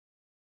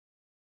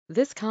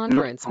This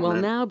conference will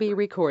now be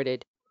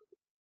recorded.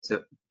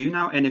 So, do you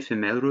know any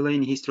female ruler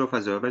in history of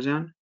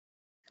Azerbaijan?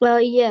 Well,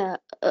 yeah.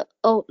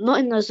 Not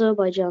in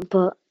Azerbaijan,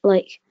 but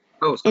like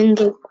Oh, so in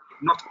the.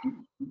 not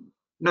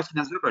in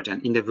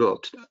Azerbaijan, in the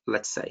world,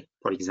 let's say,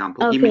 for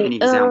example. Give me Okay. an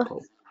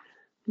example.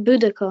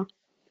 Boudica.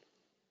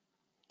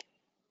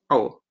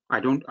 Oh, I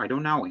don't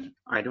know him.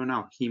 I don't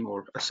know him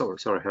or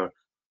sorry, her.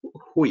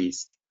 Who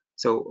is?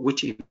 So,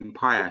 which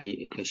empire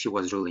she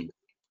was ruling?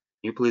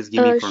 Can you please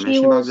give me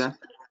information about that?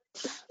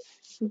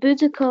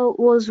 Boudica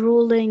was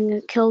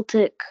ruling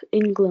Celtic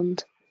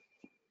England.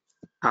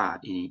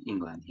 In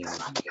England, yeah.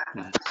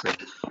 So,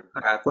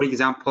 for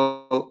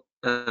example,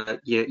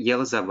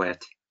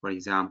 Elizabeth, for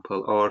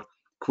example, or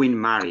Queen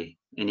Mary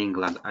in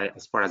England,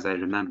 as far as I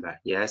remember,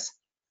 yes.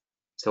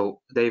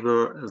 So they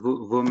were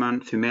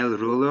female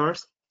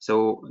rulers.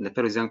 So,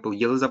 for example,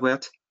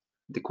 Elizabeth,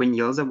 the Queen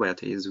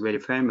Elizabeth is very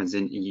famous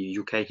in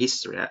UK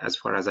history, as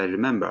far as I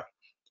remember.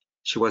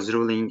 She was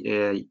ruling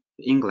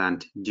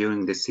England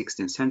during the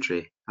 16th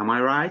century. Am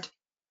I right?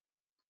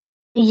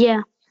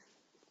 Yeah.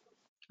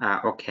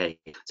 Okay.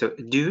 So,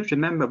 do you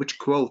remember which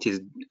qualities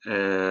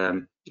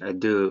did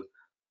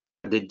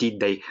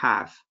they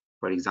have?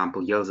 For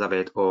example,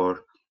 Elizabeth,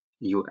 or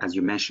you, as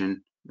you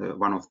mentioned,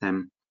 one of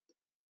them.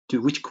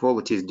 Which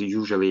qualities do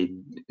usually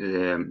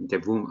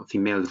the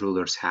female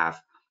rulers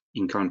have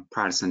in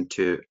comparison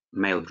to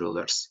male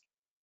rulers?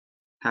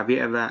 Have you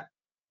ever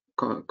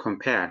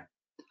compared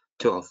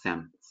two of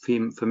them,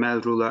 female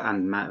ruler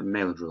and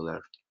male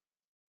ruler?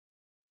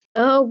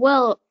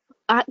 Well,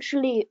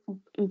 actually,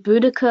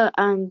 Boudica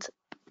and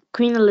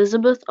Queen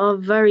Elizabeth are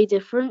very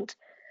different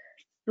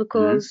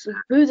because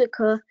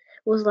Boudica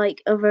was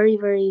like a very,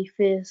 very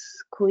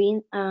fierce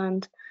queen,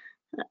 and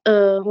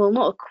well,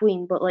 not a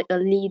queen, but like a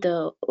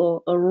leader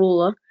or a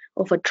ruler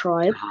of a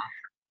tribe.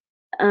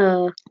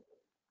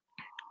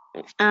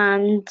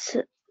 And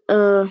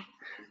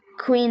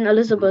Queen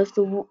Elizabeth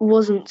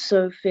wasn't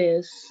so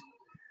fierce.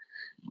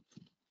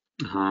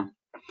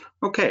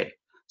 Okay,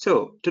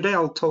 so today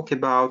I'll talk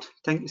about.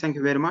 Thank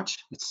you very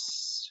much.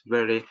 It's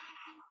very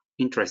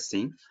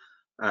interesting.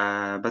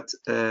 But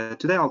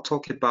today I'll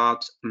talk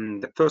about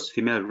the first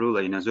female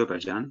ruler in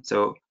Azerbaijan.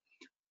 So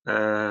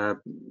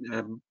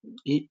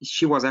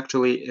she was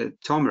actually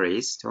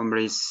Tomyris.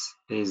 Tomyris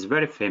is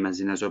very famous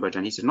in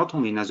Azerbaijan history, not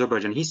only in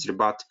Azerbaijan history,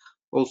 but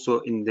also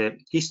in the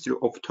history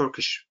of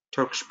Turkish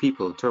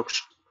people,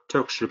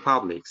 Turkish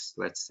republics,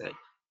 let's say.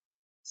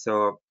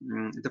 So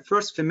the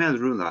first female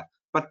ruler.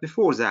 But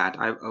before that,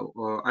 I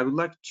would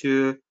like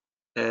to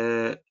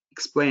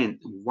explain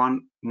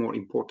one more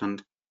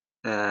important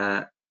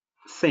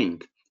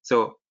thing.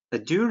 So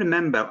do you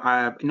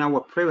remember in our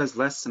previous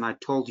lesson I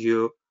told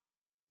you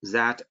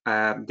that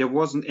there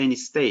wasn't any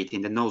state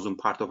in the northern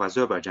part of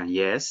Azerbaijan,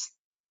 yes,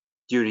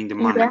 during the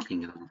monarchy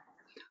kingdom.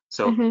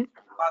 So,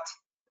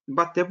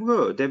 but there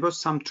were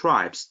some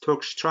tribes,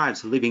 Turkish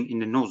tribes, living in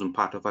the northern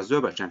part of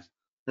Azerbaijan.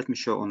 Let me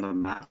show on the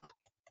map.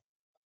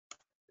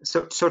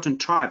 So, certain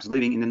tribes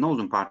living in the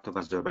northern part of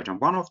Azerbaijan.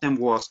 One of them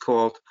was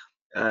called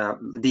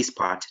this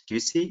part. Do you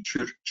see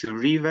Chur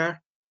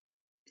River?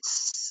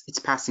 It's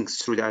passing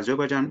through the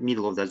Azerbaijan,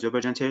 middle of the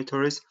Azerbaijan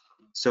territories.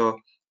 So,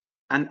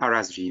 and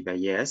Araz River,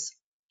 yes.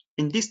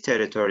 In these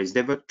territories,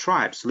 there were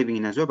tribes living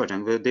in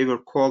Azerbaijan where they were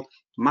called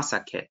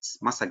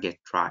Masaget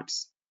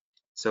tribes.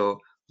 So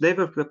they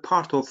were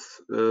part of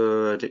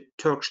the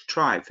Turkish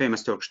tribe,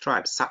 famous Turkish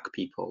tribe, Sak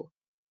people,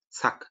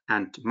 Sak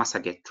and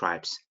Masaget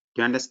tribes.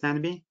 Do you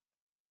understand me?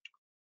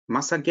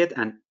 Masaget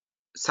and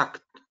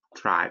Sak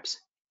tribes.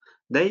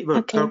 They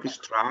were Turkish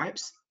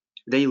tribes.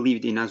 They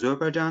lived in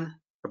Azerbaijan,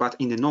 but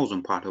in the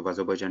northern part of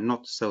Azerbaijan,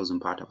 not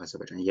southern part of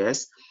Azerbaijan.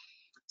 Yes.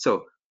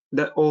 So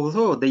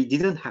although they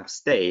didn't have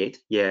state,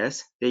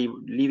 yes, they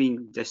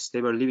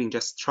were living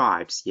just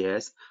tribes,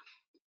 yes,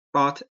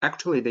 but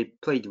actually they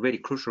played a very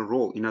crucial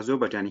role in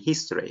Azerbaijan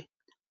history.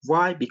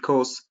 Why?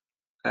 Because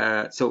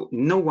so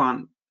no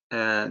one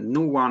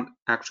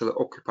actually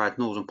occupied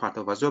northern part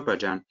of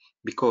Azerbaijan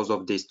because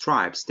of these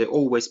tribes. They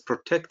always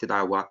protected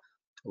our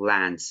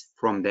lands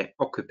from the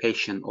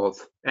occupation of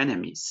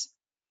enemies.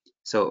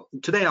 So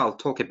today I'll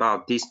talk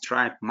about this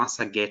tribe,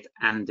 Masaget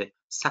and the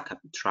Sakat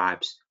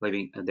tribes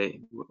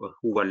who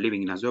were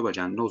living in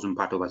Azerbaijan, northern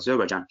part of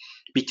Azerbaijan,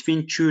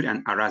 between Chur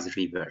and Araz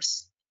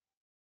rivers.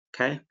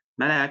 Okay,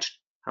 Malaj,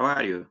 how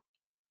are you?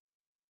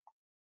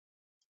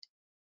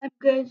 I'm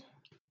good.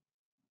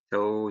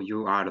 So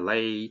you are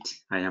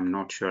late. I am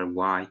not sure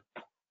why.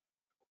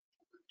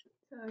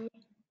 Sorry.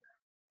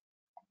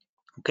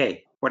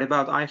 Okay, what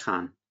about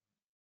Ayhan?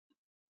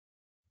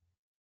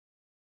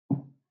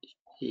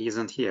 He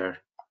isn't here.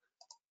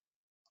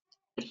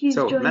 He's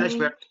so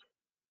joining.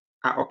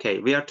 Okay,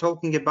 we are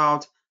talking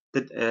about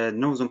the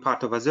northern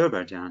part of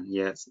Azerbaijan.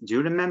 Yes, do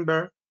you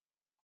remember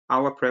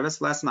our previous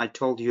lesson? I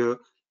told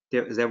you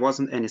there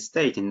wasn't any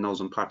state in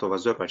northern part of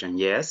Azerbaijan.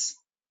 Yes,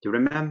 do you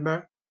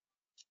remember?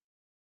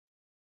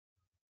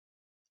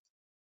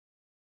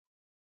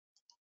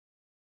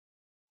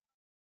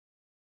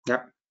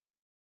 Yep,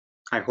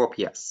 I hope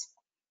yes.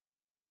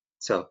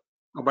 So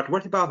But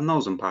what about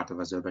northern part of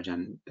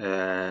Azerbaijan?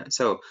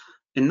 So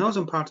in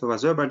northern part of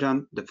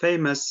Azerbaijan, the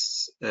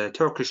famous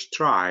Turkish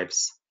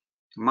tribes,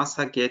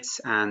 Massagetes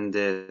and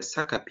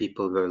Saka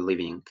people were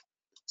living.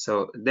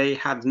 So they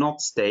had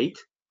not state,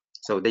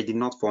 so they did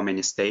not form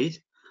any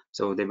state.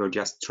 So they were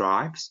just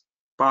tribes.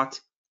 But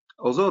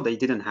although they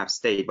didn't have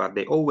state, but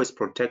they always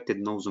protected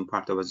northern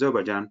part of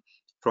Azerbaijan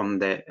from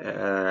the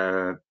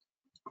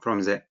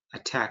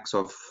attacks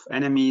of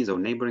enemies or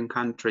neighboring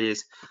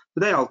countries.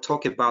 Today I'll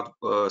talk about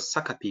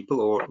Saka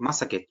people or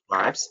Massaget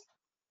tribes.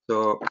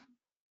 So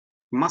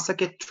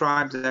Massaget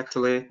tribes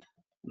actually,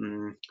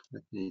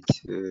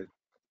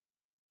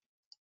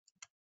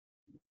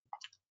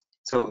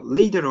 so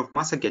leader of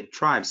Massaget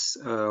tribes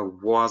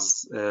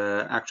was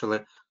actually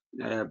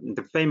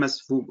the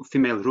famous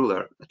female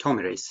ruler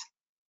Tomyris.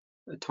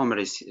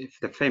 Tomyris,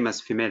 the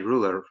famous female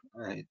ruler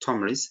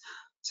Tomyris.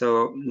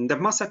 So the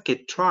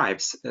Massaget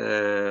tribes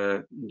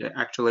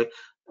actually,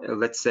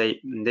 let's say,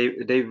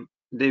 they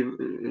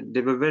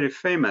were very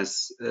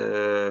famous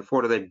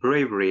for their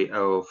bravery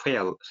or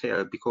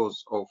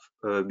because of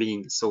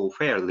being so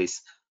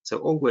fearless. So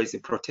always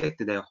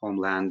protected their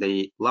homeland.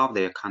 They love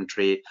their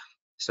country.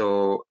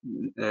 So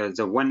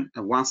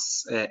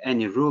once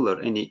any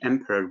ruler, any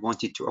emperor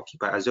wanted to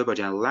occupy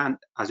Azerbaijan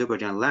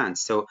land,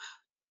 so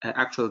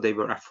actually they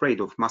were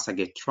afraid of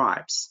Massaget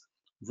tribes.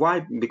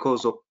 Why?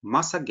 Because of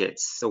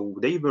Massagetes. So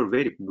they were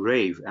very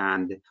brave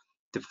and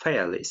the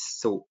fearless.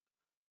 So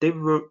they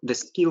were the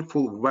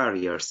skillful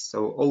warriors.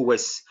 So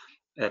always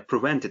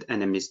prevented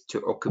enemies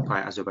to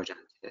occupy Azerbaijan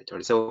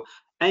territory. So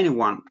any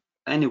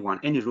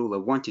ruler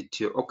wanted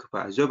to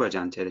occupy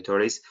Azerbaijan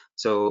territories,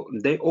 so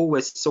they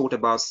always thought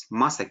about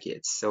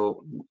Massagetes.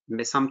 So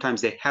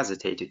sometimes they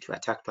hesitated to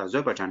attack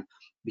Azerbaijan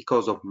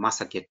because of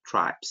Massaget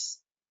tribes.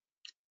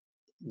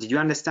 Did you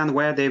understand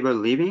where they were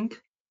living?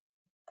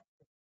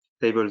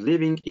 They were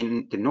living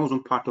in the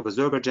northern part of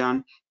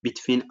Azerbaijan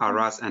between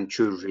Araz and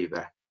Chur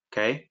River.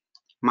 Okay,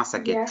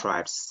 Massaget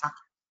tribes,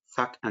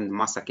 Sak and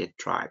Massaget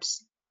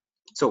tribes.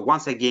 So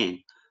once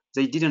again,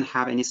 they didn't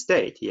have any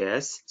state.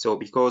 Yes, so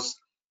because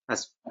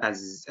as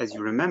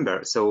you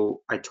remember,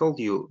 so I told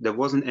you there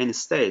wasn't any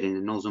state in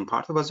the northern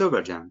part of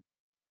Azerbaijan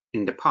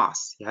in the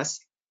past. Yes,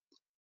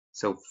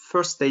 so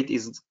first state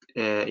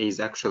is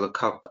actually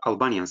called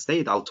Albanian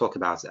state. I'll talk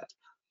about that.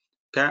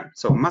 Okay,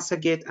 so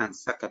Massaget and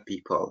Saka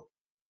people.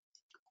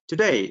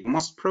 Today,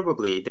 most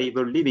probably, they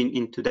were living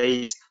in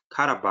today's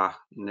Karabakh,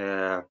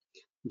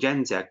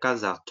 Genzak,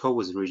 Kazakh,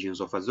 Tovuz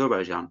regions of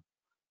Azerbaijan.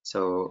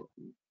 So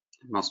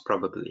most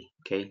probably,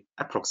 okay,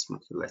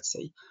 approximately, let's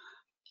say.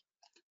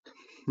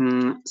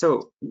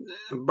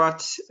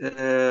 But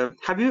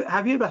have you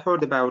ever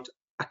heard about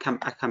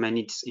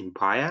Achaemenids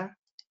Empire?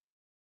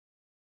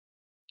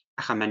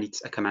 Achaemenid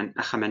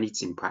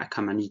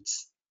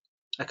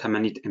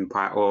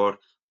Empire, or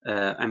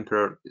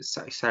Emperor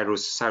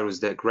Cyrus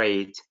the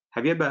Great.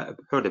 Have you ever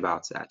heard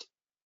about that?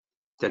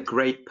 The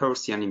Great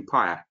Persian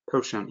Empire.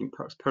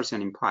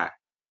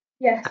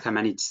 Yes.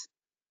 Achaemenids.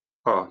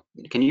 Oh,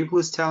 can you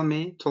please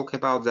talk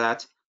about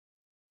that?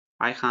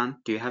 Ayhan,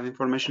 do you have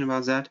information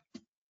about that?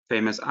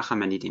 Famous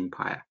Achaemenid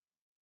Empire.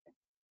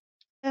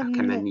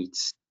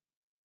 Achaemenids.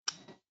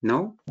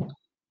 No?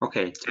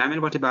 Okay, Jamil,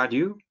 what about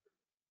you?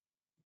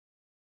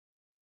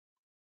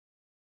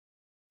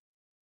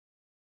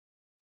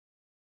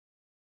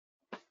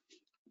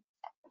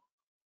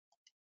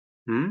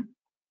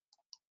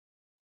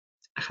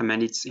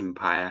 Achaemenids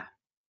Empire.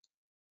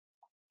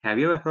 Have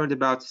you ever heard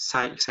about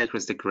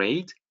Cyrus the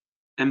Great,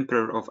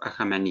 Emperor of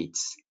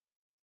Achaemenids?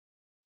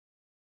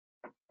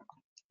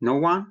 No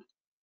one?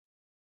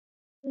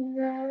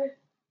 No.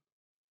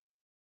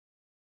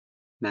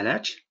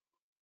 Melech?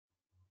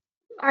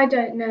 I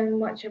don't know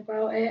much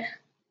about it.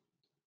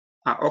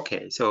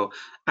 Okay, so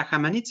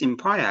Achaemenids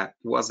Empire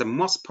was the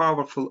most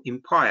powerful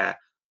empire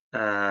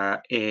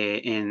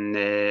in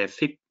the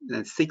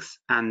 6th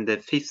and the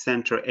 5th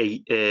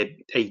century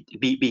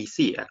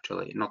BC,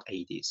 actually, not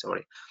AD,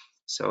 sorry.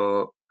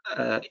 So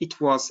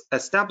it was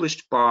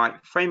established by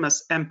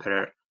famous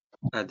emperor,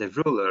 the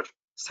ruler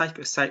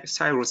Cyrus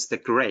the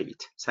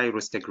Great.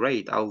 Cyrus the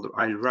Great. I'll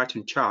write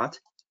in chart.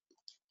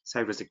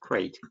 Cyrus the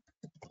Great.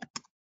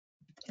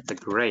 The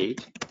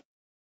Great.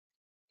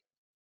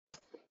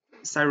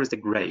 Cyrus the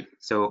Great.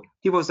 So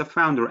he was the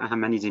founder of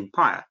Achaemenid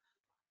Empire.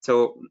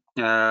 So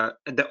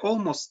they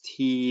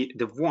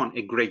won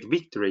a great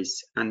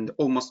victories and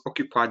almost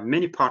occupied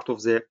many parts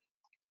of the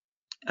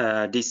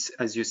this,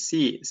 as you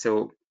see,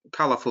 so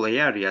colorful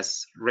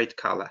areas, red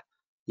color.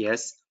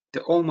 Yes, they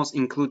almost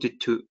included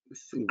to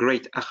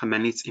great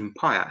Achaemenid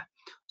Empire.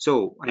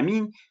 So I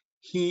mean,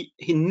 he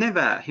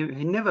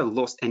never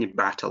lost any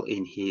battle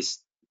in his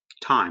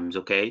times,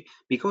 okay,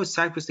 because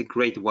Cyrus the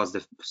Great was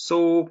the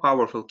so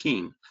powerful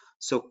king,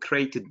 so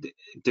created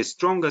the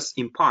strongest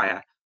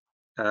empire,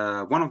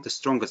 one of the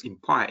strongest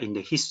empire in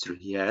the history.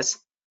 Yes,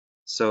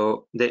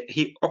 so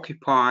he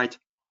occupied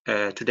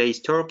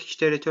today's Turkish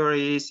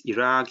territories,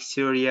 Iraq,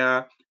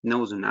 Syria,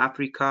 Northern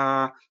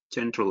Africa,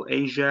 Central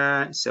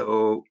Asia,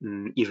 so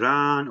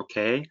Iran,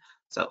 okay.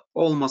 So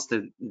almost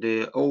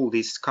all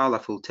these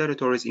colorful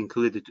territories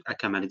included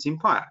Achaemenid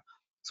Empire.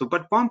 So,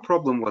 but one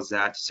problem was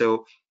that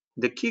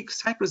the king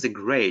Cyprus the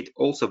Great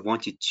also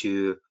wanted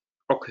to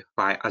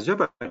occupy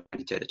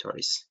Azerbaijani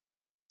territories.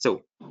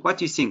 So, what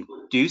do you think?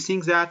 Do you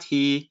think that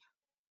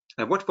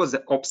what was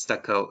the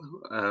obstacle?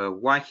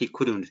 Why he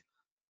couldn't?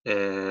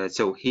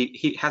 So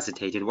he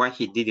hesitated. Why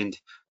he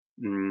didn't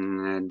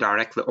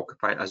directly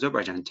occupy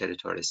Azerbaijani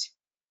territories?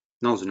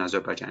 Northern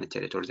Azerbaijani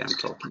territories, I'm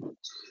talking.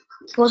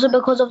 Was it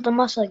because of the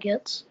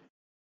Massagetes?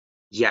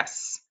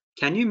 Yes.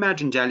 Can you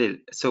imagine, Jalil?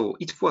 So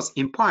it was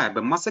empire,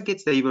 but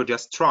Massagetes, they were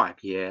just tribe,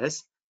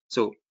 yes.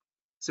 So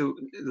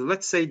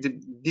let's say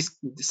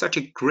such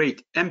a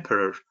great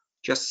emperor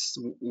just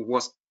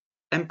was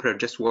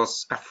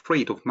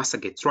afraid of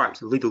Massagete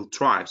tribes, little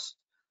tribes.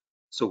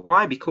 So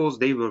why? Because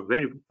they were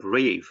very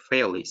brave,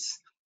 fearless,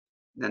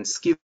 and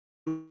skillful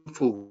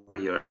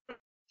warrior.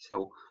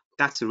 So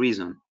that's the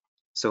reason.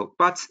 So,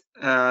 but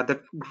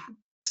the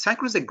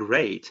Cyprus the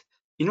Great,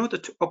 in order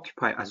to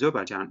occupy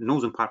Azerbaijan,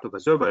 northern part of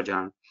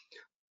Azerbaijan,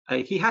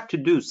 he had to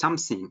do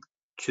something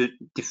to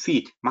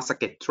defeat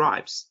Massagete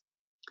tribes.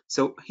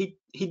 So he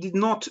did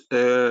not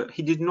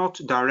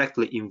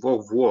directly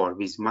involve war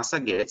with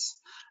Massagetes.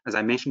 As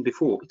I mentioned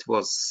before, it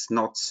was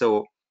not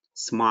so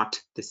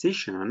smart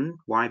decision.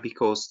 Why?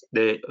 Because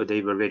they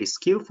were very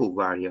skillful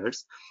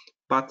warriors.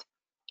 But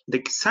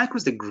the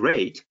Cyprus the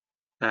Great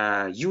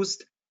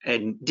used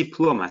a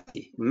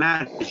diplomacy,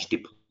 marriage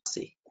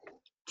diplomacy,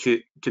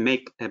 to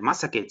make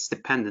Massagetes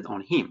dependent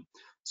on him.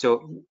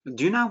 So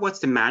do you know what's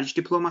the marriage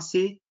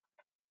diplomacy?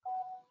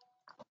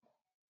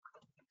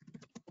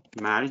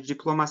 Marriage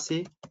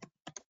diplomacy?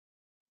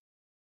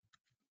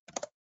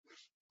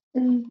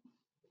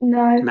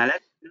 No.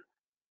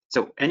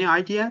 So any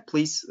idea?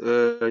 Please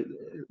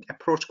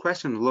approach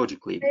question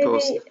logically. Maybe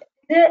Because is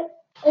it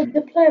a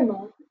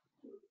diploma?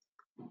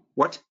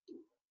 what?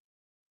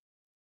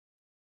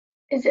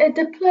 Is it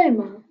a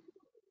diploma?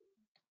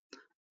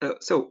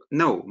 So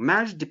no,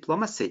 marriage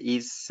diplomacy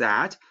is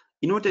that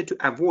in order to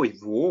avoid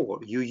war,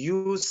 you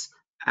use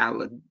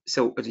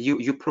so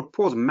you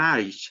propose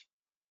marriage,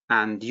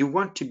 and you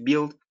want to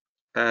build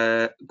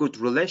a good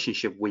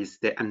relationship with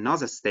the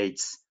another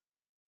state's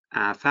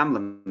family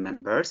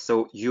members.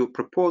 So you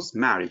propose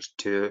marriage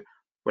to,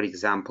 for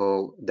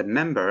example, the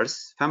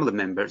family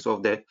members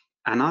of the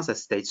another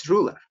state's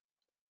ruler.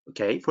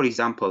 Okay, for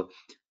example,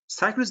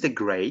 Cyprus the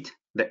Great,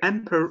 the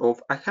emperor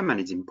of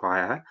Achaemenid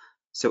Empire.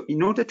 So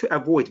in order to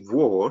avoid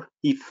war,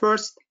 he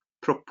first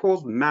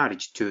proposed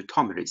marriage to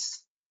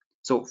Tomyris.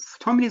 So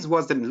Tomyris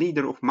was the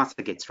leader of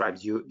Massagete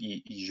tribes. Do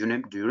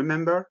you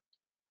remember?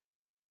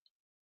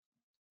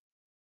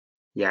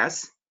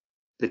 Yes,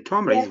 the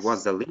Tomyris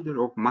was the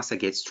leader of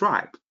Massagete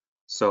tribe.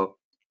 So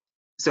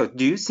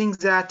do you think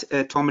that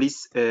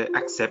Tomyris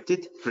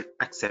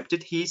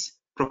accepted his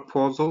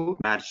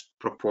marriage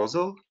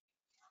proposal?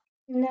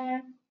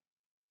 No.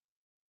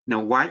 Now,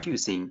 why do you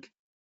think?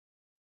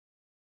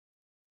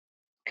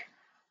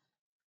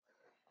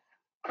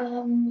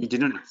 He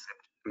didn't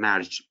accept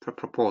marriage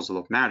proposal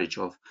of marriage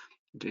of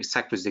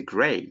Cyprus the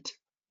Great.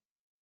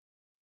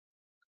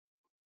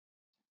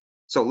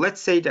 So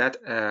let's say that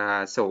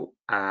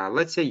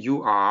let's say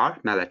you are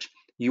Melech,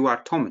 you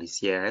are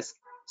Tomyris, yes.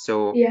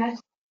 So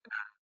Yes.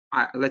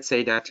 let's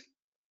say that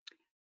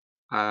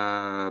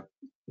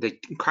the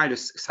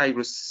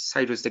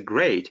Cyrus the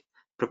Great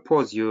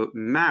propose you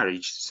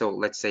marriage. So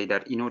let's say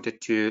that in order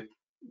to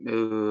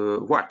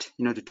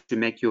in order to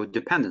make you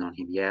dependent on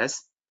him,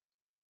 yes.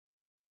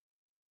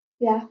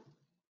 Yeah.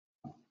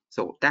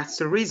 So that's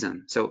the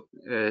reason. So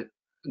the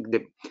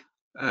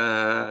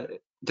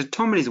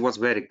Tomyris was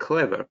very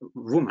clever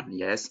woman,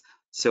 yes.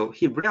 So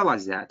he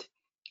realized that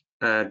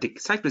the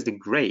Cyprus the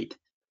Great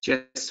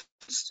just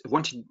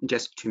wanted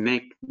just to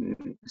make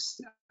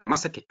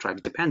Massagete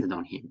tribe dependent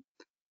on him.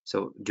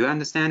 So do you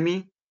understand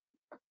me?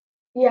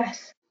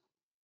 Yes.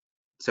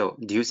 So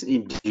do you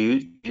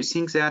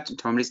think that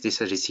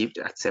Tomyris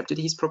accepted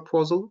his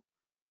proposal?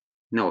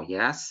 No,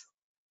 yes?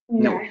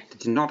 No, they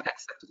did not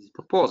accept his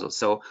proposal.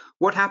 So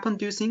what happened,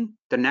 do you think?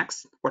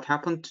 What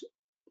happened?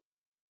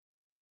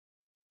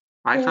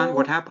 Ayhan,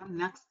 what happened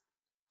next?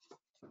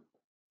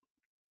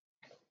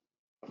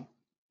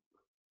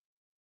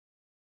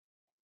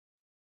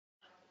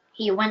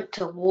 He went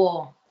to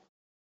war.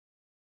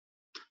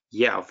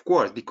 Yeah, of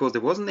course, because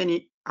there wasn't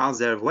any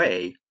other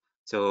way.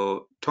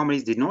 So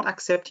Tomyris did not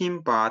accept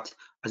him, but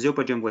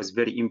Azerbaijan was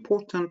very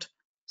important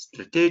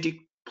strategic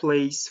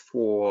place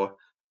for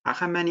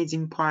Achaemenid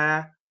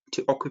Empire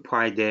to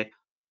occupy the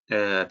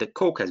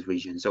Caucasus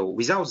region. So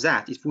without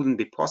that, it wouldn't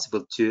be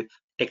possible to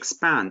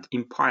expand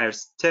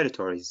empire's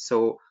territories.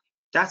 So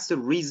that's the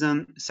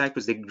reason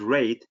Cyprus the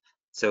Great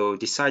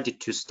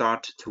decided to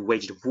start to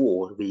wage the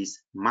war with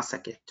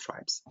Massagete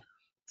tribes.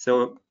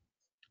 So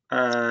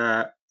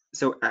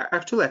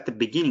actually, at the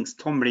beginnings,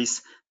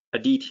 Tomyris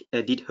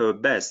did her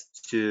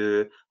best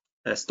to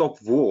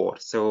stop war.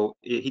 So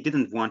he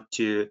didn't want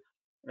to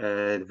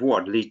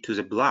war lead to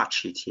the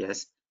bloodshed,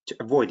 yes, to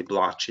avoid the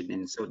bloodshed,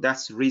 and so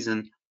that's the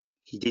reason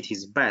he did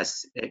his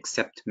best,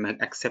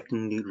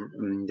 accepting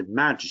the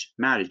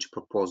marriage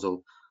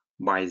proposal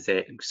by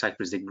the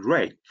Cyprus the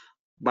Great.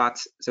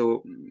 But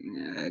so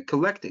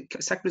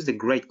Cyprus the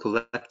Great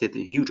collected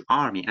a huge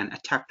army and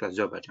attacked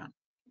Azerbaijan.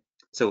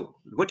 So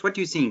what do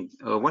you think?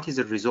 What is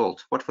the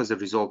result? What was the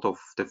result of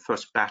the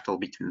first battle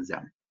between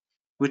them?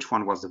 Which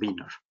one was the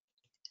winner?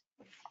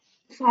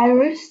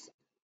 Cyrus.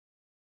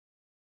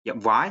 Yeah,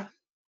 why?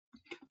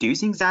 Do you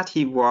think that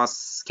he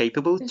was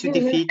capable Is to he the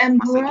defeat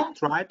emperor? Massaget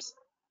tribes?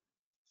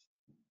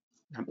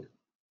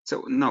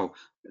 So no,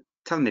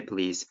 tell me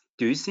please,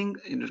 do you think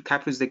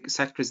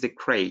Cyprus the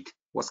Great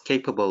was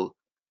capable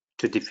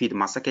to defeat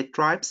Massaget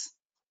tribes?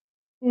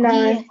 No.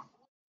 Yeah.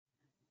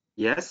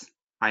 Yes,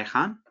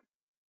 Ayhan?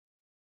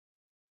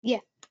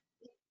 Yeah.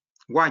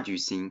 Why do you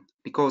think?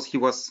 Because he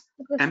was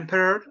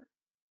emperor?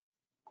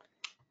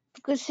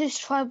 Because his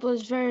tribe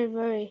was very,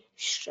 very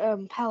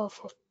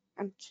powerful.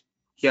 And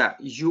Yeah,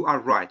 you are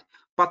right.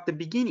 But at the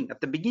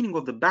beginning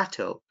of the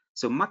battle,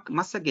 so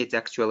Massaget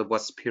actually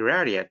was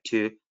superior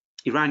to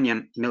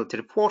Iranian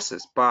military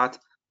forces. But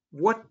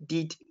what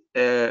did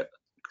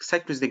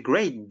Cyprus the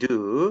Great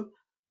do?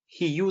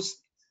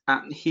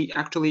 He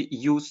actually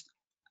used,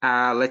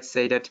 let's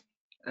say that,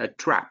 a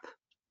trap.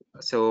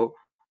 So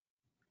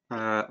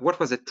what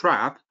was a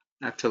trap?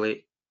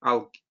 Actually,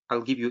 I'll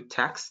give you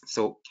text.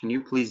 So can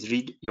you please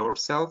read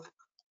yourself?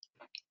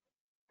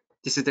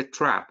 This is the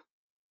trap.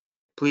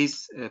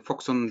 Please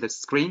focus on the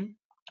screen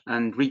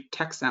and read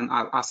text, and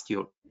I'll ask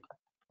your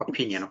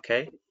opinion,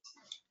 okay?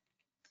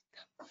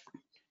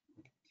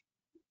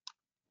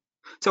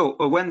 So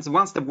once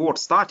the war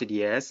started,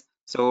 yes,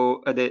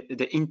 so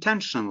the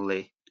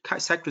intentionally,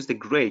 Cyprus the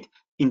Great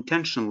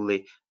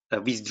intentionally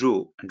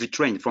withdrew and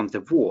retreated from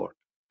the war,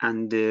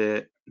 and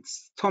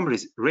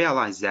Tomyris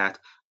realized that,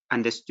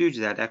 understood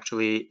that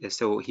actually,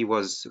 so he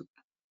was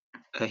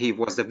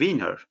the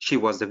winner, she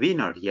was the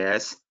winner,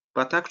 yes,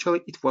 but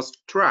actually it was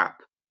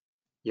trap,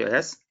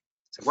 yes.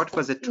 So what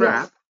was the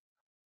trap? Yes.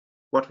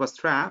 What was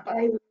trap?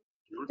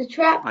 The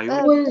trap Are you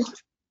was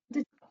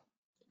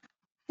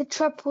the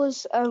trap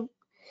was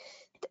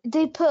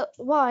they put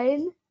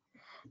wine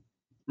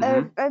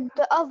Mhm. and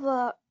the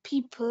other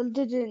people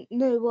didn't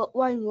know what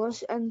wine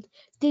was, and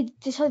they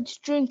decided to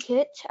drink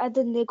it, and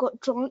then they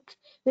got drunk,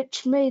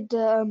 which made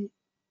the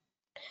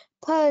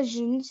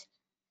Persians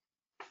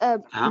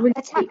Huh?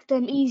 attack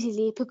them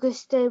easily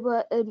because they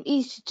were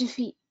easy to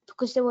defeat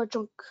because they were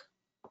drunk.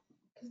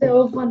 they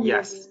were vulnerable.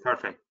 Yes,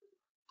 perfect.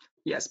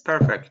 Yes,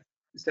 perfect.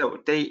 So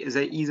they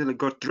easily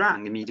got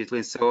drunk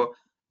immediately. So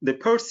the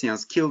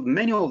Persians killed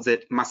many of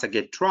the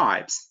Massaget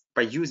tribes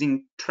by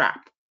using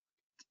trap.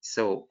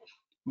 So,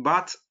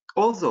 but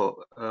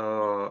also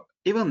so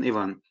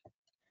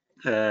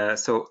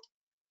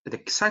the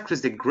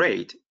Cyprus the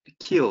Great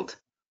killed,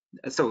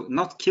 so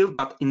not killed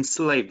but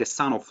enslaved the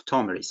son of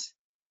Tomyris,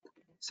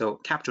 so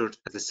captured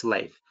as a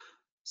slave.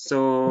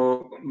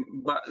 So,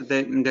 but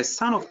the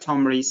son of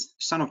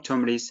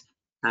Tomyris,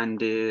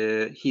 and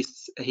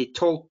he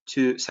told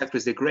to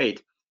Cyprus the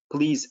Great,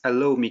 please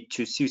allow me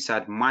to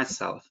suicide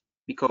myself,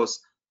 because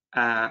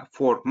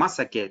for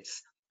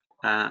Massagets,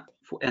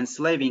 for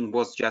enslaving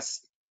was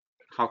just,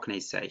 how can I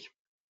say,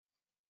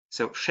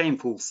 so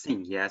shameful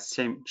thing, yes,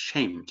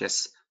 shame.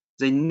 Just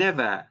they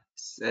never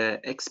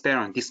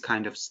experienced this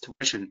kind of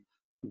situation,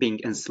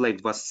 being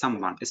enslaved by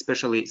someone,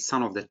 especially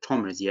son of the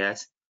Tomyris,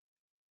 yes.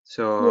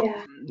 So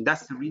Yeah.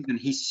 that's the reason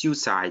he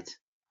suicide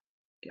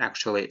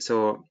actually.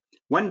 So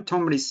when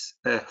Tomyris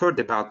heard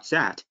about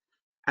that,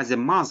 as a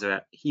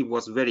mother, he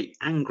was very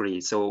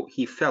angry. So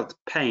he felt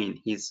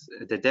pain,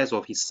 the death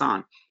of his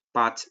son,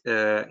 but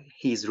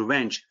his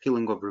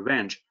feeling of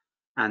revenge,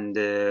 and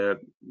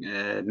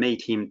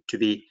made him to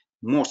be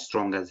more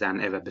stronger than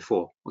ever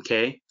before.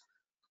 Okay,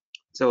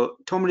 so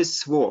Tomyris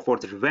swore for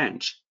the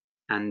revenge,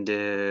 and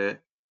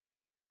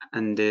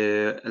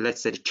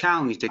let's say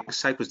challenged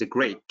Cyprus the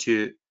Great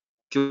to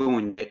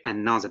join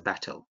another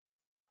battle.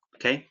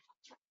 Okay,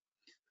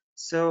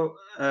 so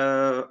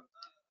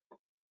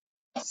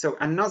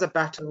another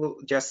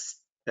battle,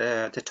 just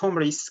the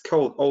Tomyris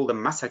called all the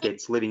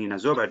Massagets living in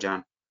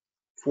Azerbaijan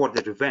for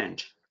the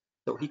revenge.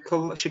 So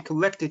she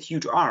collected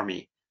huge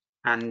army,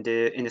 and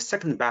in the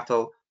second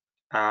battle,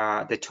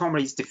 the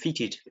Tomyris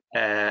defeated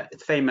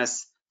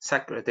famous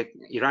the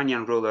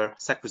Iranian ruler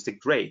Cyprus the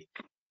Great.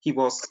 He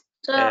was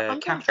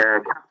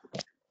captured.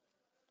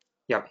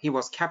 Yeah, he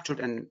was captured,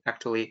 and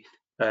actually,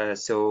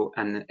 let's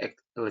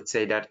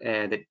say that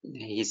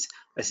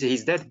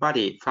his dead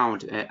body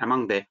found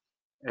among the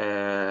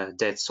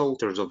dead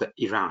soldiers of the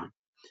Iran.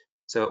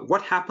 So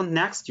what happened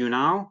next? You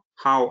know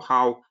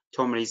how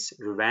Tomyris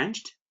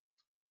revenged?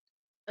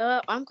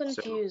 I'm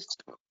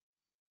confused. So,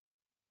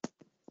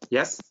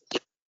 yes.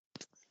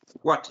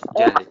 What,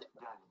 Janet?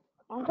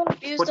 I'm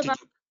confused What did about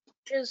you?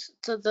 pictures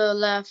to the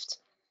left.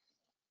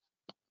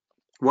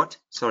 What?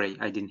 Sorry,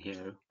 I didn't hear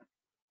you.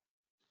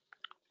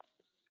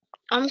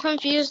 I'm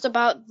confused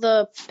about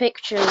the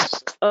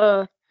pictures.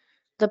 The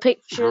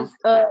pictures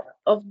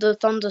of the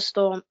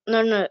thunderstorm.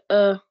 No,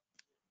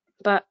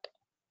 back.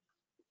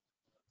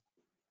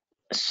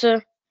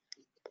 So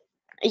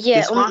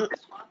Yeah, This one?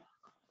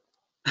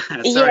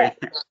 yeah, Sorry.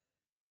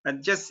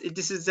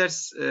 This is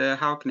just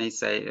how can I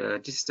say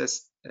this is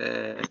just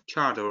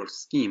chart or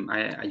scheme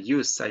I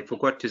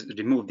forgot to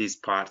remove this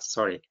part.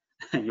 Sorry.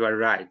 You are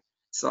right.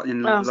 So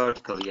in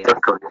logical, yes.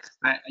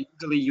 I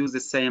usually use the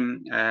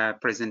same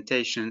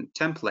presentation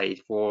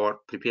template for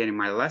preparing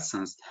my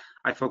lessons.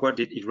 I forgot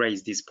to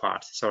erase this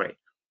part. Sorry.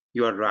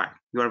 You are right.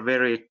 You are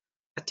very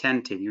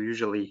attentive. You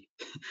usually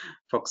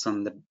focus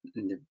on the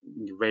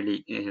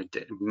really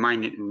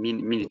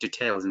minute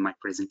details in my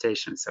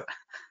presentation. So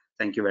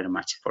thank you very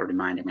much for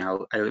reminding me.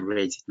 I'll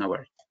erase it. No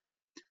worry.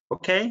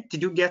 Okay.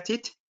 Did you get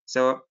it?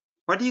 So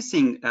what do you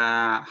think?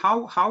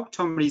 How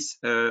Tomyris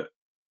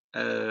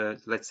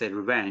let's say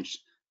revenge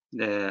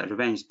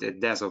the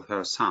death of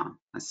her son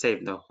and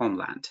save the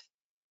homeland?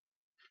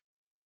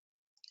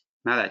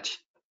 Malach.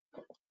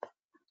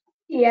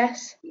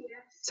 Yes.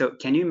 So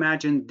can you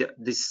imagine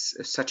this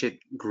such a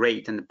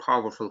great and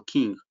powerful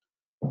king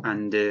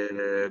and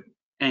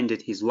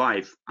ended his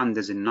life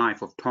under the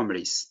knife of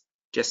Tomyris,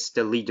 just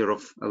the leader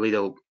of a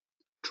little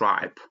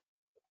tribe?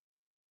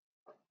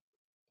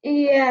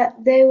 Yeah,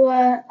 they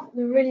were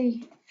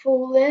really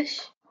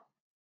foolish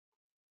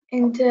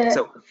into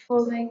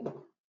following.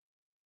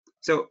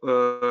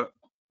 So,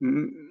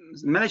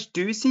 Malish,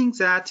 do you think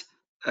that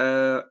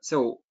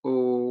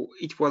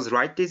it was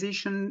right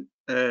decision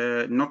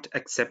not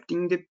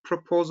accepting the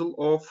proposal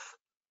of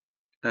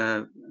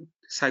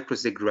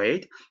Cyprus the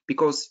Great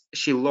because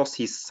she lost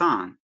his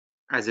son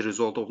as a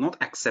result of not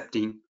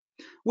accepting?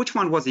 Which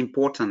one was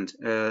important,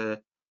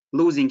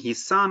 losing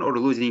his son or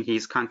losing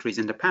his country's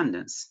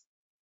independence?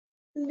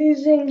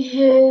 Losing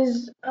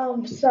his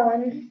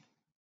son.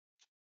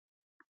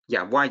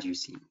 Yeah, why do you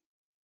think?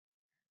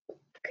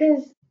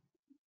 Because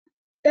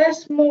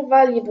that's more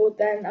valuable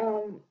than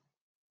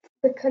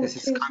the This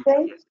is country's country,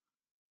 thing. yes.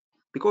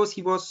 Because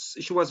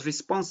she was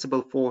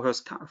responsible for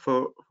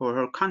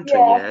her country.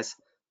 Yeah. Yes,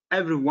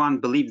 everyone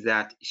believed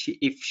that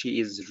if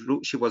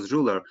she was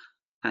ruler,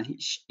 and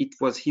it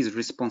was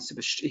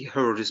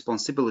her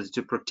responsibility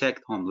to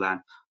protect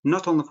homeland.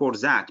 Not only for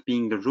that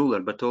being the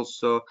ruler, but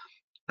also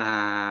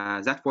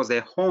that was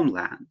their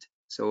homeland.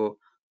 So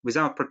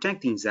without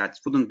protecting that, it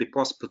wouldn't be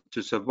possible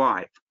to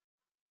survive.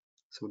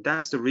 So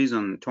that's the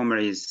reason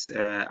Tomyris.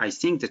 I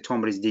think that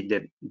Tomyris did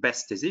the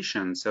best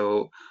decision.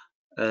 So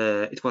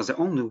it was the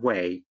only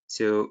way.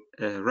 So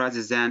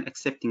rather than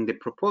accepting the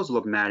proposal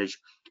of marriage,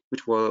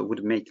 which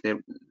would make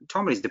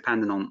Tomyris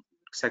dependent on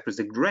Cyprus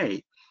the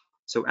Great,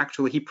 so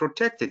actually he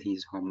protected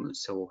his home,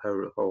 so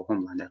her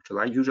homeland.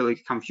 Actually, I usually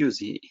confuse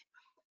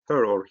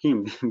her or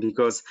him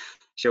because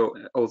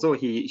although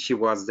she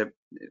was the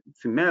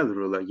female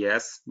ruler,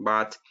 yes,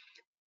 but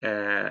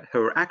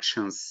her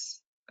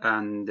actions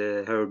and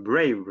her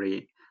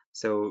bravery.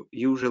 So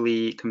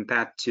usually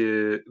compared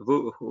to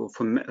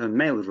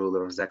male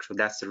rulers, actually,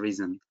 that's the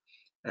reason.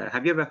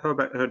 Have you ever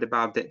heard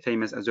about the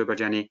famous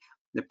Azerbaijani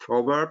the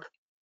proverb?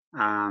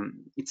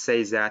 It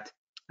says that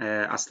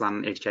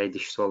aslanın erkeği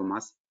dişisi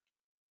olmaz.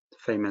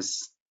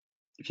 Famous,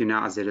 if you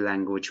know Azeri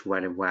language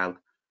very well.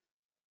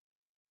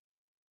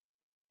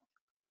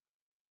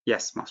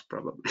 Yes, most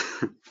probably.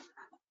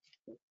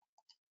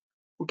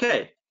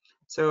 Okay,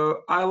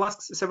 so I'll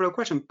ask several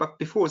questions, but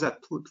before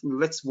that,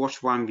 let's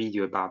watch one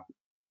video about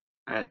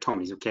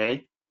Tomyris,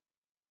 okay?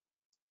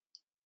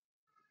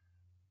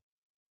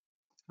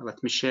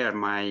 Let me share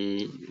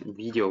my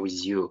video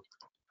with you.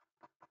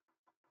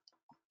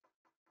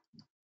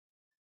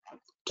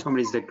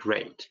 Tomyris the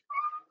Great.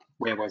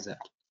 Where was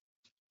that?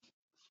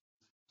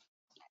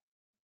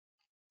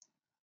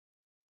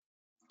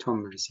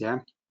 Tomyris, yeah.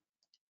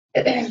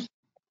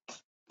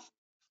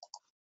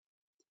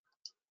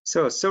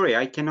 So sorry,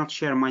 I cannot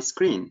share my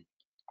screen.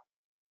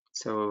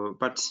 So,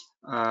 but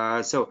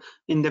so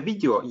in the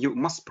video, you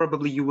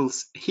will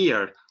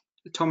hear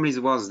Tomyris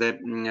was that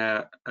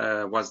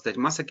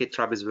Massaget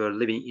tribes were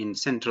living in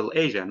Central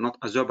Asia, not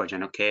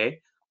Azerbaijan.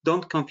 Okay,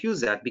 don't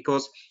confuse that,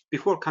 because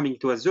before coming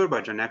to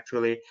Azerbaijan,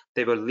 actually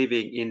they were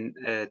living in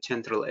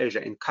Central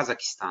Asia in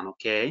Kazakhstan.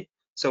 Okay,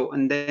 so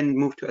and then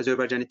moved to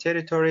Azerbaijani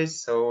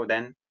territories. So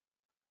then,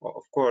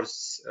 of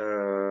course,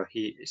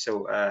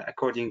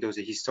 according to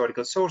the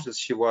historical sources,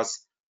 she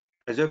was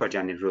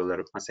Azerbaijani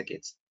ruler of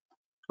Massaget.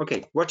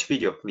 Okay, watch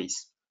video,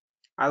 please.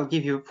 I'll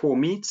give you 4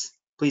 minutes.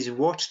 Please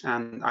watch,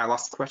 and I'll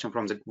ask question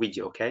from the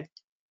video, okay?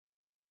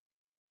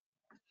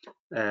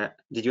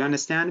 Did you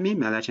understand me,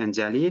 Melach and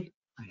Jalil?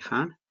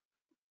 Ayhan?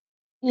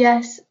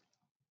 Yes.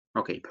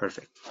 Okay,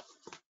 perfect.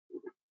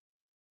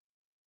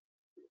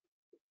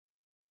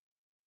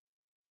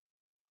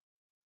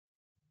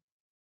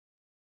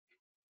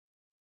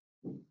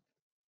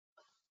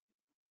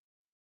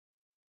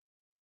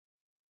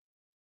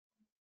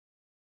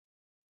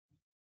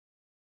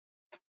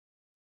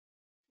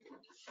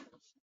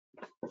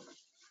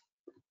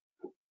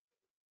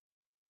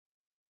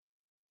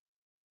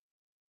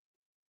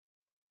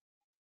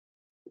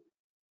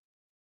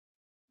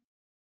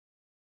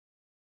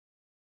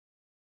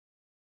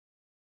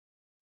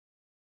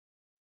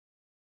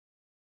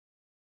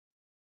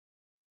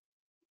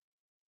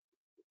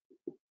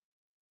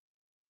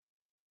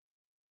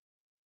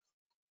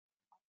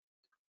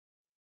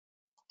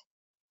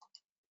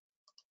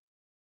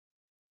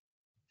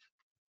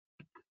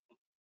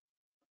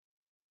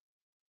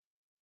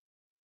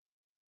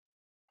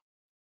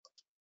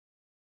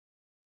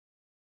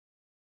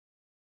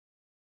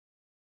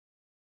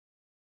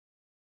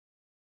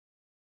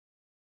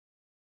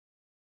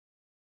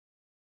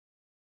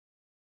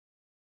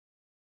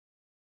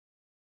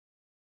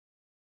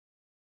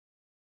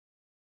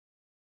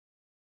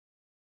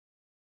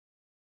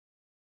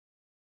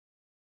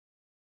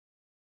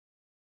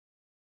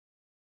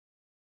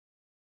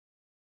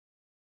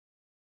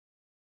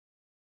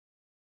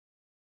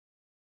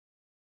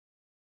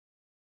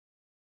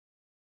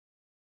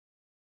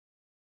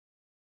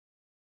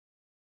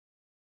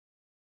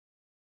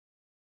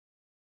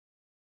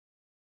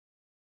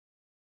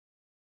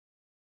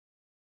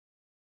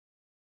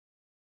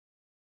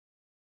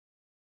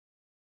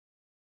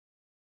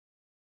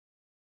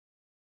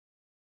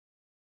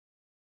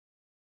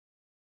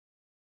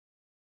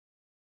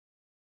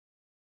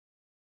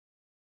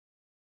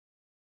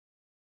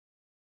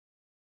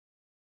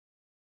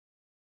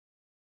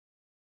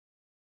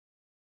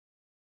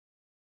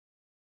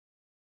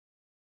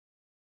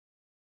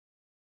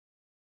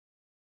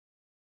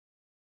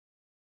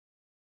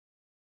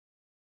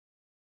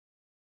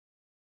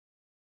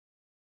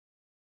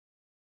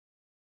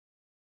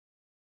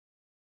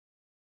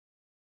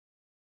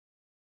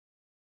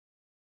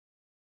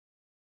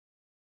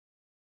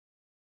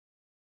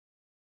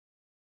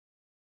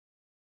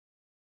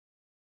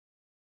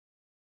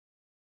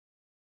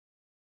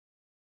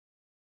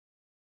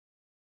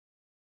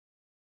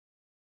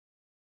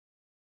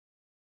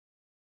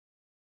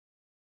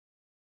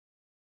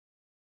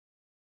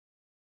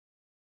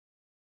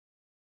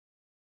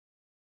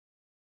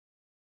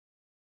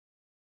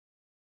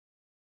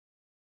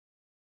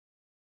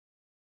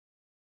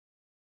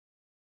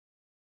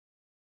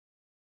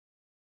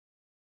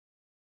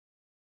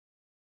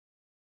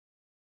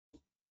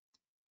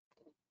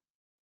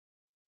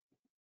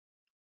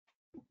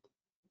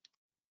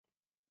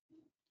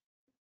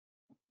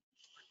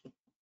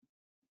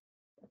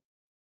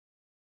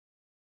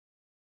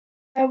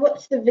 I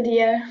watched the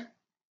video.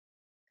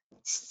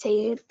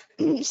 Same.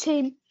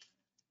 Same.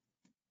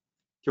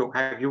 So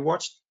have you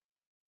watched?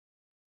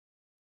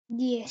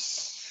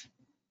 Yes.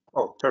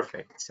 Oh,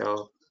 perfect.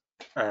 So,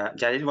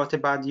 Jalil, what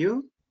about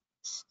you?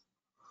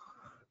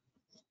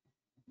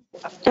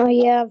 Oh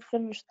yeah, I've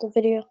finished the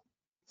video.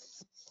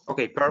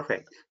 Okay,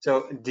 perfect.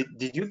 So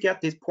did you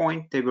get this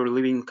point? They were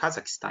living in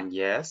Kazakhstan,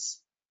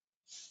 yes?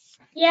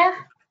 Yeah.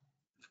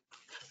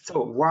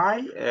 So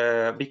why?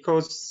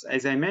 Because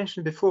as I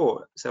mentioned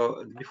before,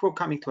 so before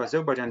coming to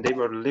Azerbaijan, they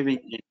were living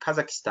in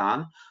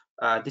Kazakhstan.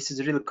 This is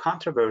a really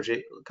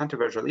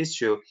controversial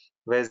issue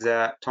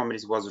whether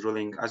Tomyris was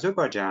ruling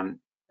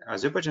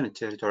Azerbaijani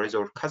territories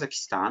or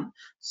Kazakhstan.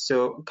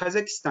 So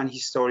Kazakhstan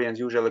historians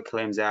usually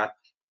claim that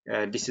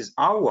this is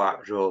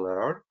our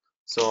ruler.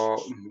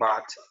 So,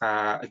 but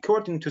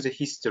according to the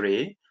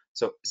history,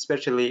 so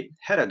especially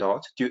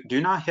Herodot, do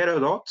you know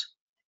Herodot?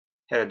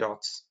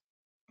 Herodot's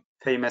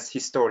famous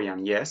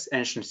historian, yes,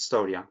 ancient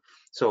historian.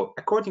 So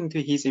according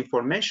to his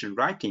information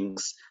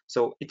writings,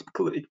 so it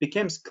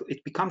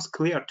becomes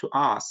clear to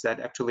us that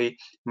actually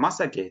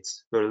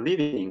Massagetes were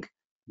living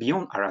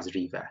beyond Araz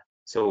River.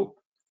 So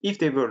if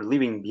they were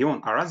living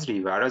beyond Araz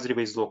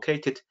River is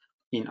located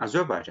in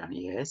Azerbaijan,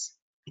 yes,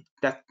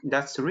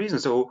 that's the reason.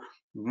 So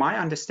my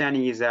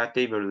understanding is that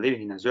they were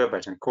living in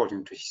Azerbaijan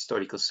according to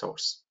historical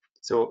source.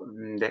 So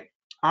the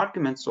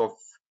arguments of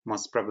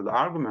most probable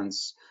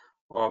arguments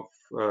of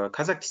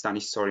Kazakhstan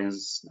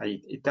historians,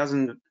 it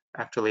doesn't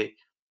actually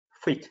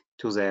fit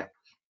to the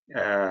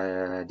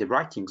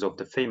writings of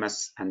the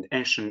famous and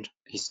ancient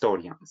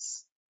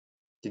historians.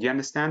 Did you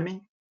understand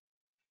me?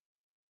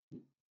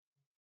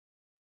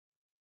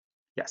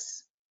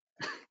 Yes,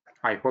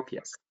 I hope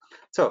yes.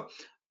 So,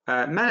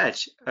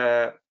 Malaj,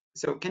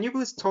 so can you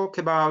please talk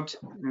about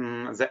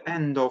the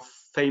end of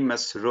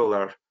famous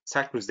ruler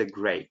Cyrus the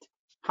Great?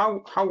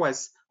 How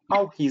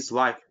his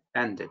life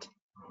ended?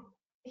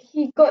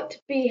 He got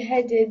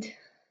beheaded.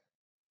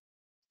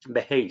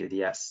 Beheaded,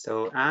 yes.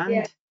 So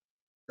Yeah.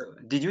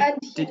 did you And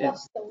he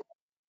lost the war.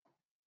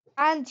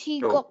 And he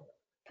so got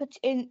put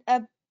in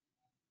a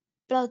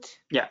blood.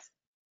 yes.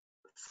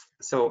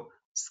 So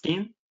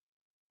skin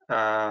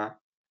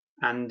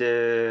and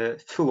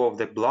full of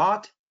the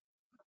blood,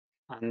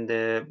 and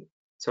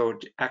so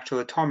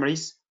actually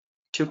Tomyris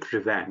took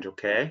revenge.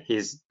 Okay,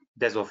 his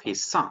death of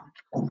his son.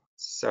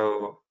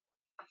 So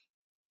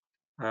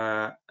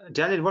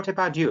Jalil, what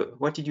about you?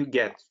 What did you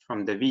get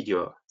from the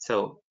video?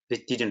 So we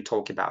didn't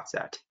talk about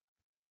that.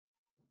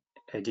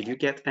 Did you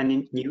get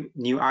any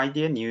new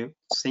idea, new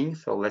thing?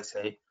 So let's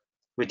say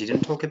we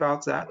didn't talk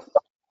about that.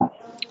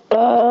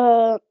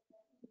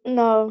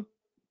 No.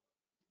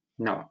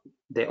 No,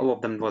 all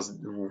of them was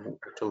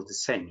actually the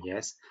same.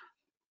 Yes.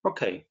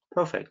 Okay,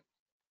 perfect.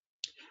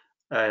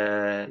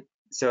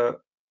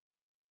 So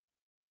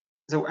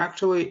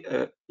actually,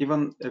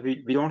 even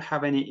we don't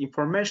have any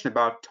information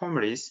about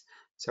Tomyris,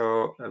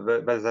 so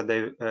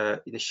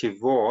whether she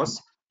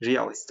was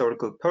real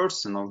historical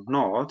person or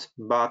not,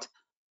 but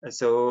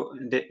so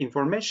the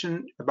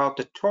information about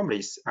the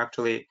Tomyris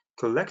actually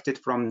collected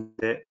from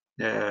the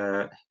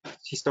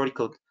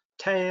historical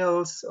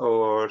tales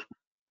or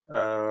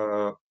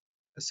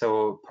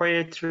so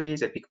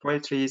poetries, epic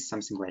poetries,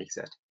 something like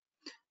that.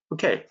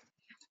 Okay.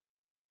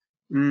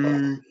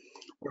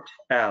 What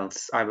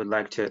else I would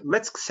like to,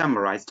 let's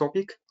summarize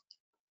topic.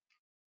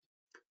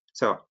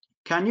 So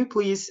can you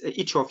please,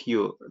 each of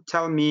you,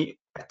 tell me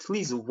at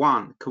least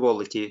one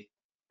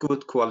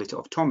good quality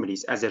of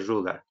Tomyris as a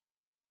ruler?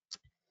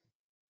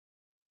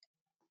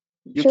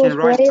 You can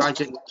write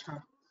either in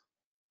chat.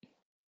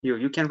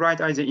 You can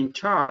write either in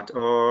chat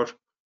or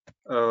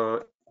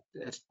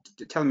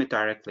tell me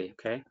directly,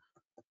 okay?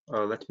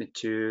 Let me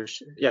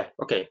choose, yeah,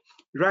 okay.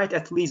 Write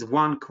at least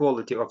one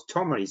quality of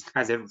Tomyris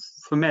as a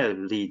female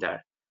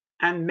leader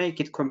and make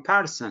it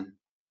comparison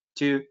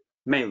to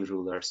male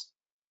rulers.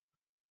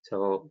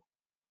 So,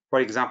 for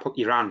example,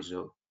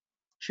 Iranzu.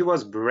 She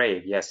was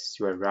brave, yes,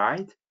 you are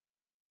right.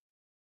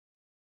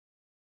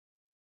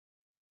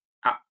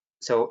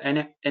 So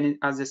any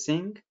other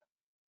thing?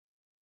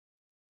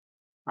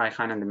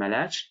 Ayhan and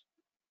Malaj?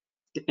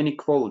 The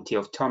inequality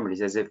of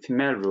Tomyris as a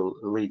female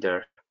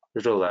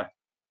ruler.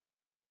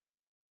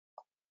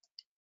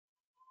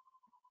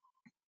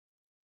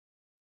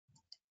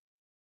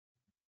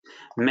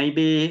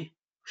 Maybe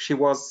she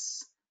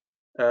was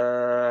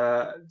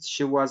a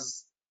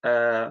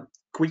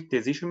quick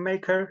decision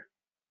maker.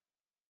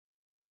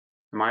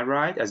 Am I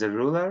right? As a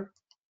ruler?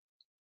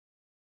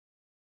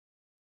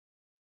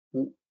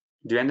 Do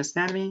you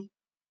understand me?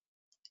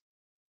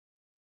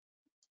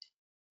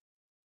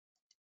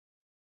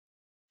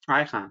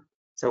 Ayhan.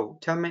 So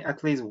tell me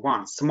at least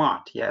one.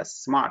 Smart, yes,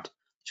 smart.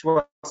 She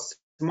was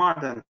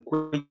smart and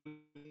quick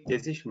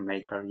decision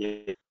maker.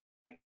 Yeah.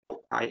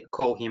 I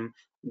call him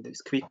the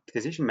quick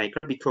decision maker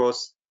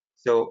because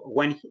so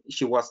when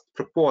she was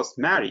proposed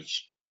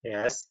marriage,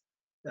 yes,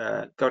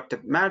 got the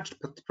marriage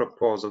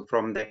proposal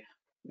from the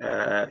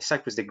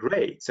Cyprus the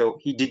Great, so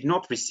he did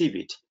not receive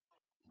it.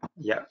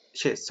 Yeah,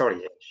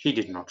 she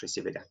did not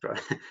receive it actually.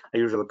 I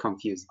usually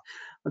confuse.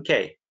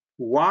 Okay,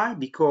 why?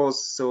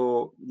 Because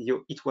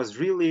it was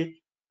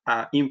really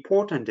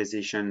important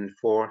decision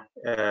for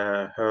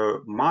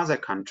her mother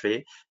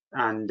country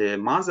and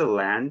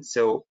motherland.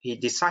 So she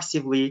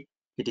decisively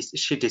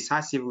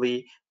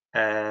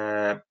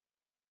uh,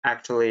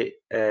 actually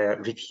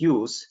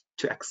refused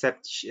to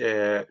accept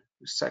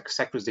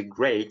Cyrus the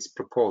Great's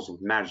proposal,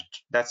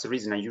 marriage. That's the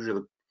reason I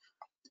usually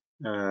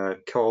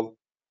call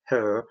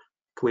her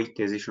quick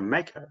decision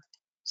maker.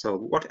 So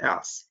what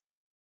else?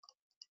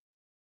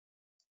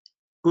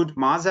 Good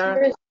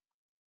mother.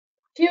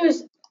 She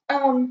was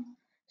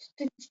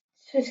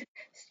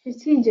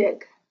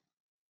strategic.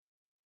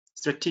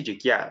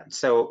 Strategic, yeah.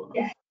 So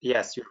Yeah.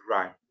 yes, you're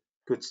right.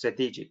 Good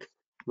strategic.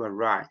 You are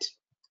right.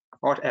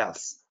 What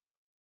else?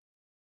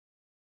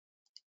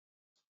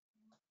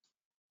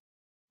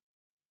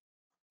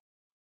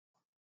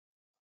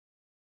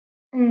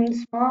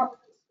 Smart.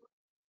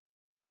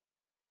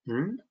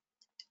 Hmm?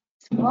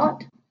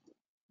 Smart.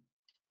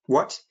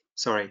 What?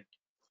 Sorry.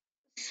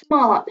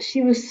 Smart.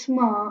 She was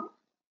smart.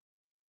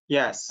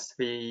 Yes,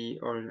 we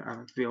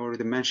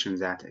already mentioned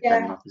that.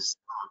 Yeah.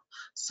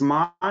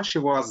 Smart. She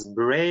was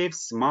brave,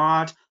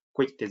 smart,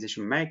 quick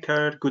decision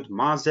maker, good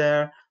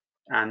mother,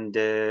 and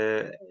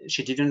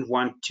she didn't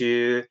want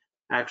to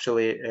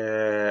actually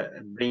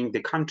bring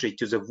the country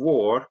to the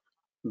war,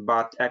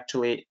 but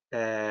actually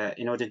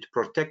in order to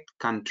protect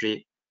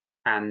country,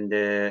 and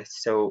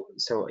so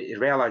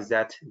realized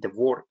that the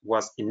war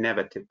was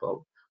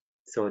inevitable.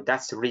 So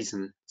that's the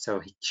reason.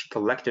 So she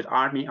collected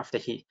army after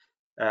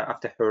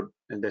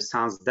the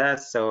son's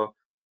death. So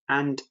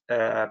and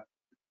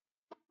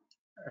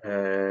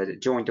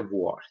joined the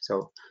war.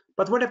 So,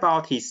 but what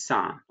about his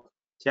son,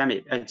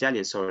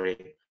 Jalil?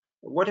 Sorry,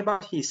 what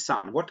about his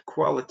son? What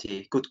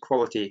quality, good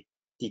quality,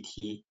 did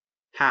he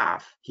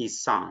have?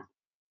 His son,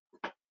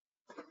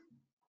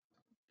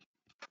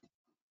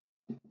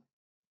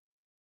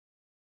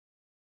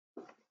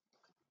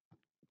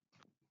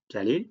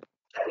 Jalil.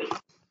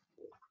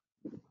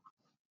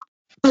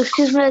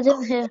 Excuse me, I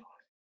didn't hear.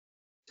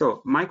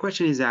 So my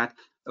question is that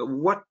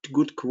what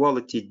good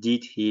quality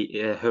did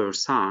her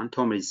son,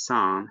 Tomyris'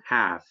 son,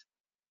 have?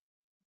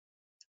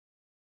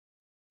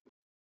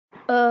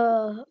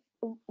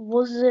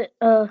 Was it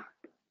I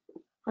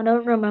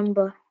don't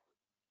remember.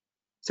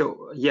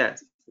 So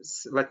yes,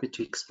 let me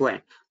to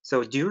explain.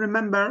 So do you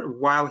remember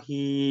while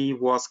he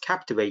was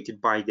captivated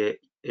by the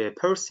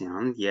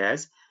Persian?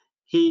 Yes,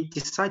 he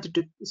decided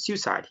to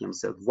suicide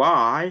himself.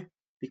 Why?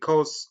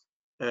 Because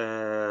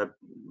the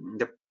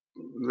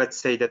let's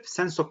say that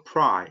sense of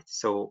pride.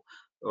 So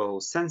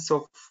sense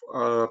of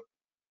uh,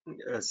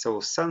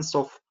 sense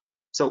of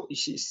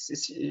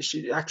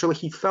she actually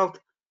he felt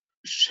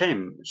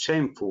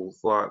shameful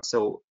for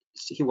so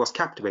he was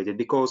captivated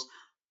because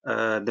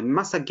the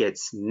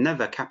Massagets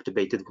never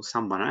captivated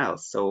someone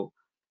else. So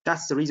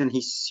that's the reason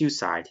he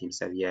suicided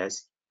himself.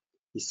 Yes,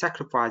 he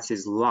sacrificed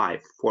his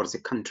life for the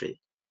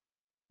country.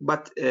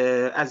 But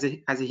as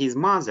his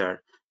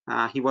mother,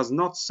 he was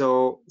not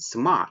so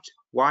smart.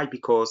 Why?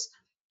 Because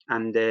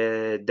and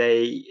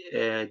they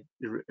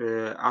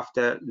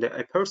after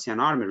the Persian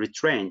army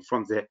retrained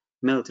from the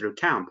military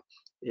camp,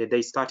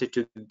 they started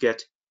to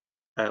get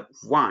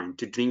wine,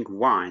 to drink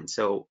wine.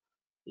 So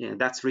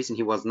that's the reason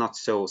he was not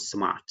so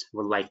smart,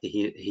 like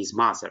his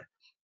mother.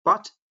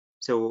 But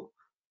so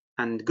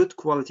and good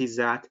quality is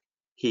that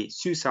he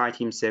suicided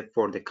himself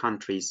for the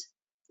country's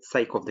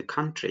sake of the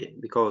country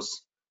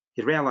because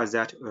he realized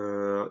that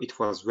it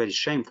was very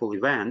shameful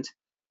event,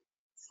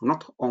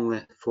 not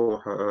only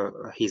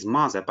for his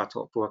mother but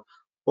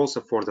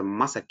also for the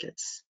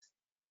Massagets.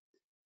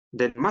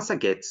 The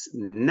Massagets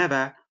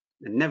never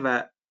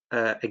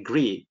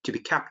agreed to be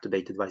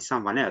captivated by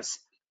someone else,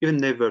 even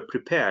they were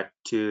prepared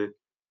to,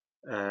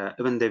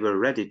 even they were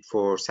ready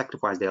for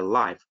sacrifice their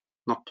life,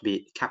 not to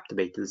be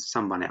captivated with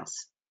someone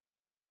else.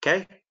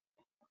 Okay.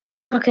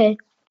 Okay.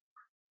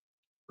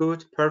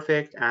 Good,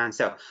 perfect. And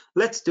so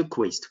let's do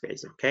quiz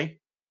together, okay?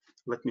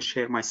 Let me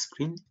share my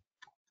screen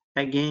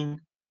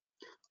again.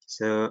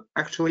 So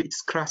actually it's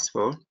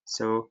stressful,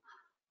 so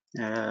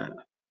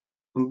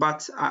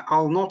but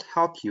I'll not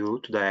help you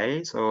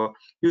today. So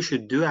you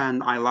should do,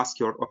 and I'll ask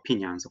your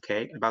opinions,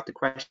 okay, about the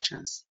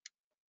questions.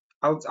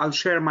 I'll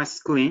share my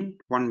screen.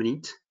 1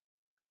 minute.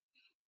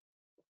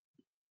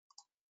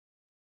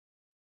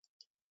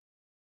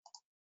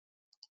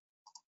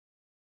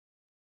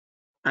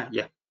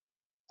 Yeah.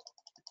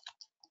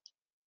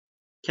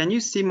 Can you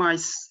see my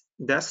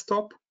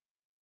desktop?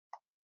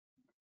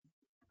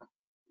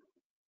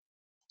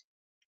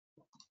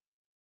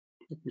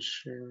 Let me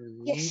share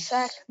Yes, this.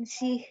 I can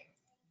see.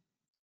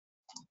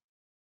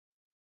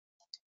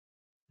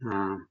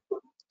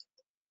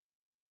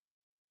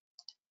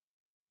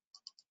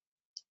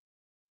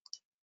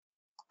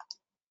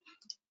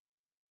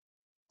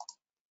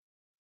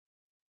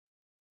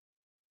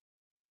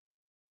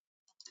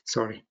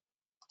 Sorry.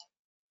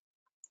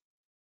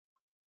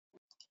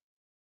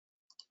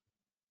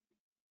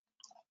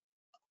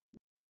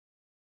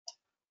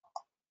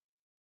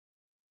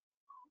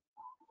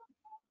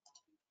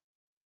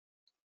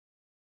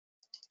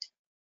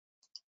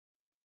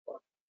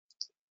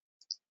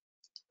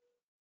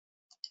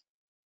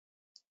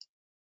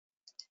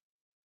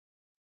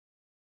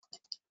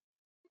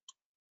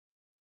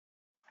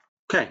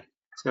 Okay,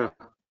 so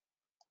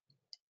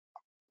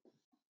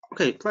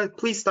okay,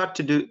 please start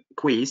to do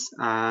quiz.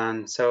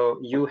 And so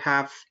you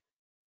have,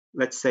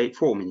 let's say,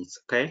 4 minutes.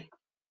 Okay.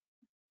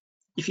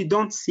 If you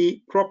don't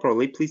see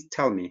properly, please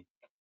tell me.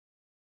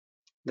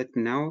 Let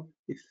me know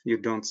if you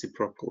don't see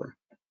properly.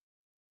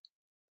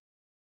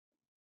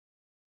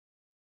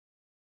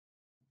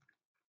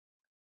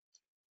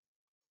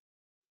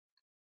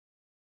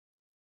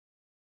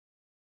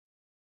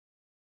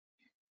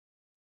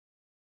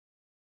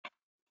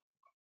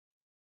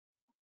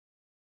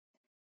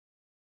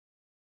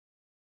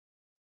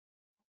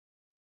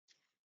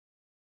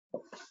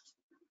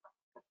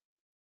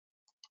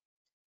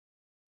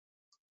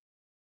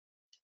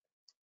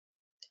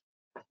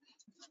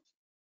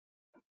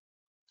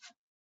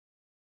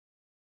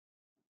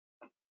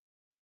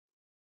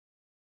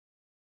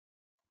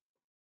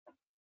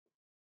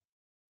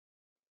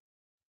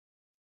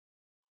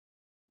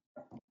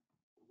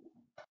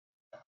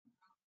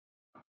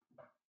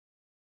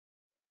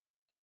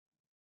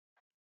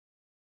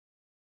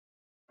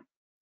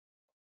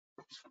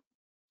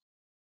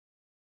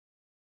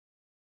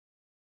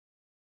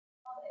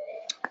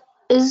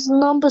 Is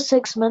number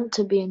 6 meant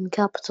to be in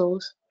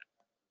capitals?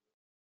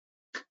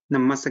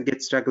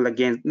 Massaget struggle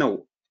against,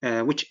 no,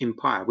 which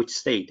empire, which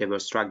state they were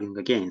struggling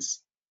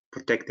against,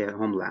 protect their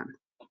homeland?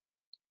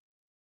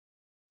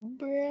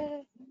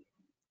 Bruh.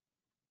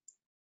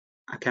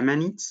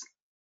 Achaemenids?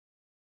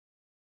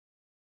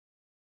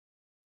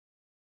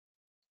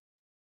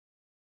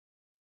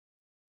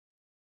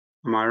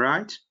 Am I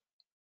right?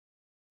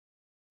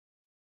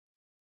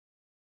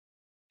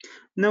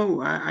 No,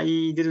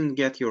 I didn't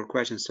get your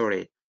question,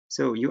 sorry.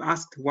 So you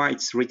asked why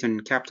it's written in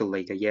capital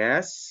letter,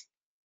 yes?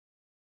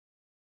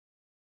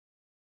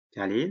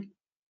 Khalil?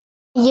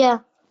 Yeah.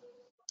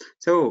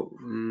 So,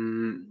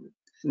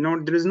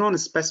 no, there is not a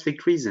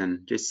specific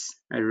reason, just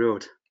I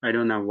wrote, I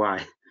don't know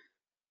why.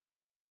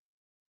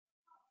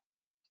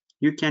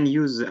 You can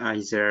use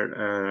either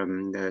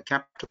the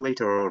capital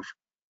letter or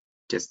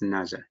just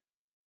another.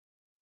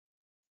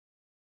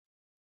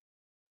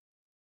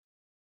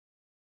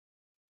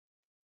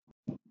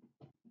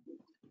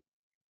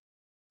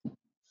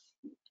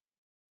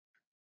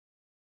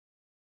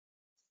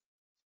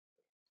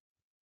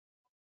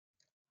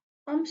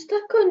 I'm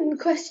stuck on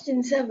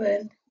question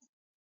 7.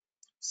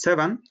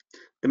 7.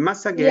 The Yes.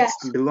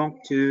 Massagets belong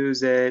to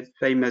the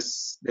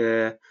famous,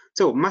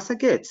 so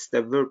Massagets, they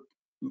were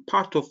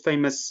part of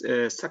famous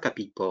Saka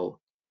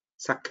people.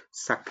 Sak,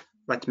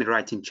 let me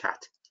write in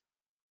chat.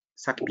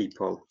 Sak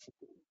people.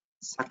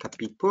 Saka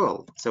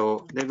people.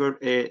 So they were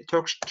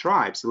Turkish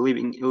tribes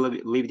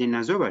lived in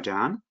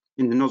Azerbaijan,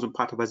 in the northern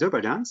part of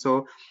Azerbaijan.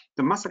 So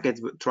the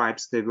Massaget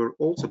tribes, they were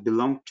also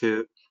belong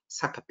to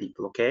Saka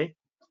people, okay?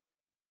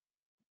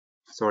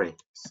 Sorry,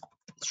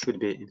 it should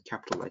be in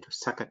capital letters,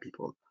 Saka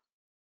people.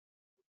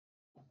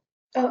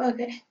 Oh,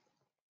 okay.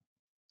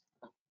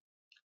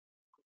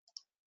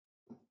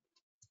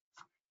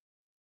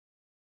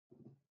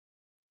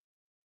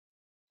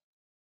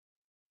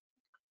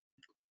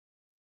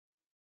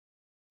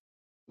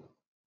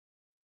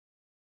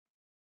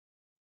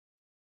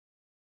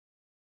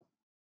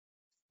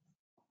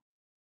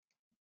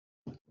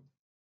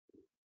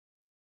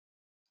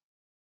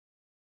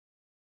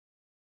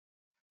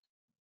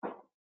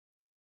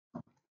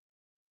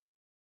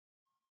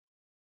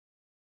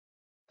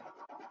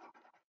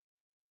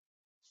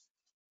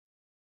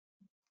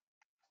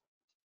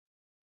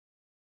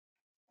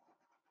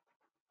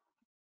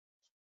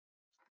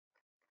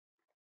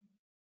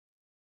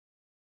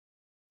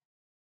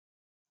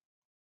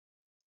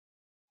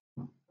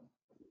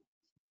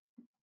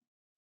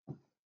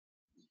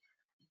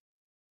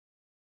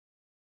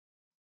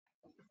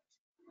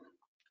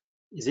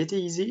 Is it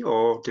easy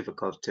or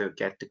difficult to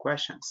get the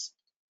questions?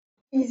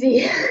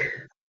 Easy.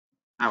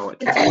 Oh,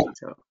 okay.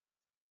 So,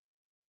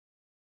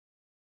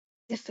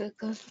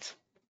 Difficult.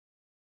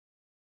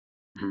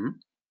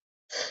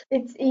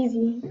 It's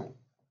easy.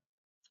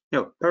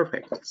 no,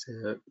 perfect.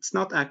 So it's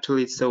not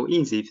actually so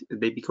easy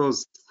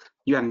because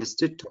you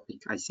understood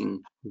topic. I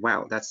think,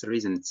 wow, that's the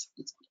reason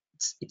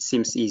it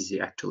seems easy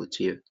actually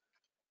to you.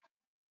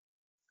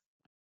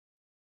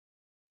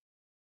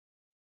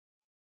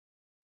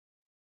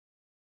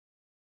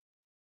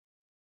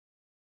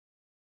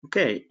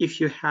 Okay, if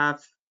you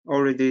have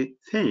already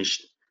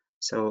finished,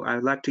 so I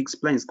would like to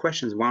explain these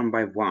questions one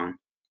by one.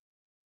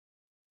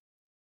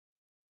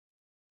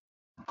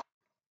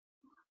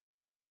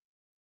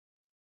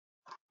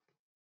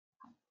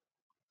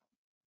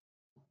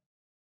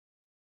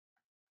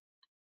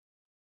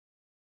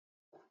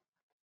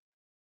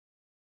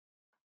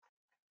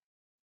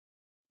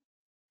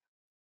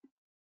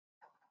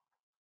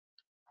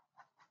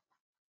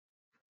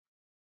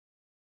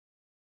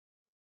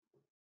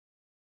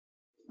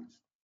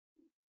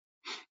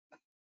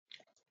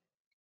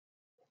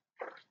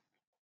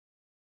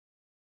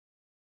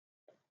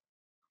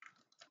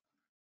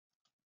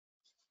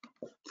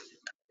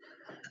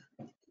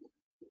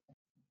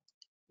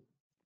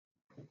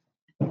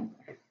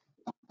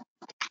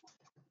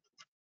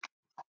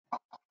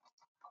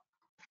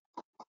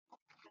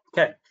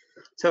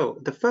 So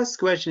the first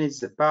question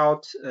is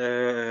about,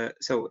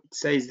 so it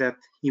says that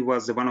he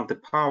was one of the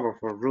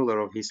powerful ruler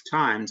of his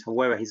times.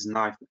 However, his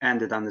life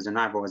ended under the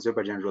knife of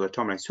Azerbaijan ruler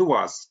Tomyris, who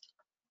was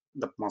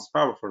the most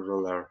powerful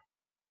ruler,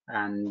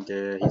 and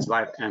his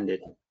life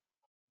ended.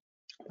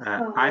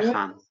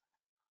 Ayhan,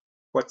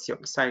 what's your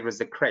Cyrus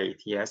the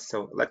Great? Yes,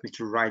 so let me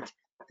to write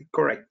the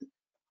correct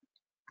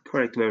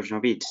version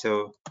of it.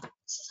 So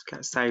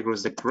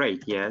Cyrus the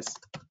Great, yes.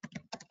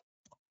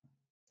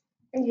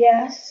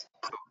 Yes.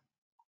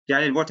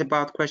 Jalil, what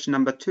about question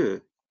number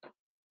 2?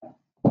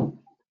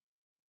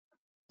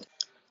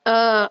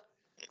 The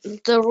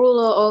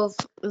ruler of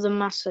the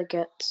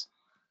Massagetes.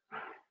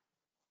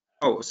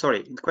 Oh,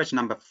 sorry, question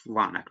number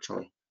 1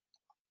 actually.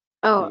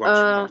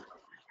 Oh,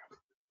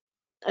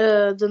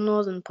 the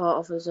northern part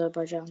of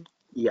Azerbaijan.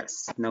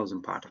 Yes,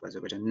 northern part of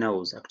Azerbaijan,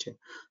 knows actually.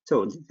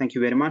 So thank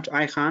you very much,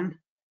 Ayhan.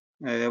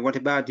 What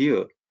about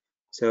you?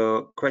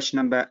 So question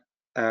number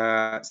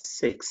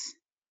 6.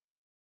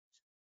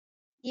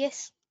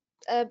 Yes.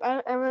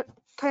 I wrote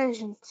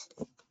Persians.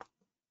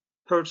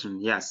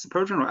 Persian, yes.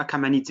 Persian or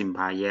Achaemenid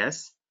Empire,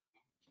 yes.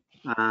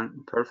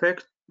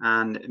 Perfect.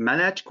 And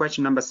Malaj,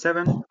 question number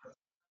 7.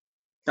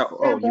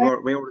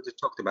 Oh, we already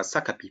talked about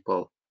Saka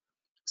people.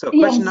 So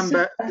question Yes.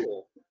 number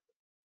 4.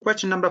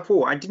 Question number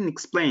 4. I didn't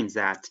explain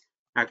that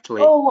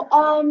actually. Oh,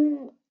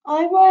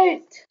 I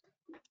wrote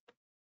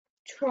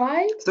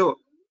tribe. So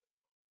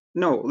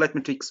no, let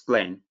me to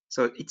explain.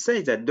 So it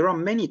says that there are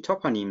many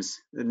toponyms,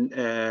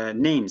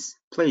 names,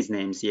 place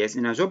names, yes,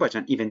 in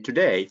Azerbaijan even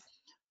today,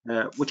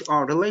 which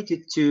are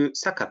related to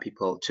Saka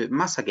people, to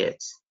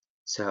Massagetes.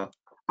 So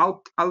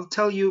I'll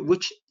tell you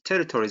which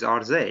territories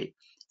are they.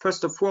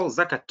 First of all,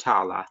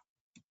 Zakatala.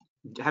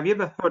 Have you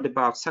ever heard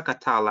about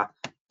Zakatala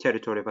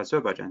territory of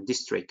Azerbaijan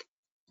district?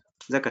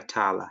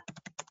 Zakatala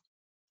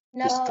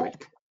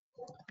district.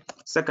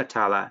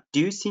 Zakatala.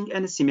 Do you see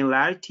any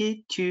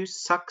similarity to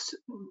Zakatala?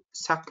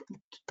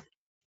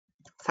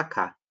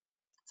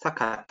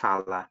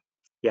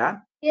 Yeah.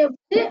 Yeah.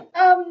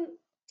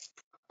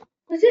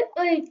 Was it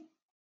like?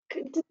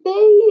 Did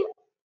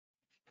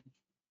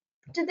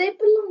they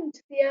belong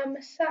to the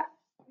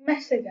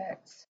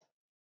Massagetes?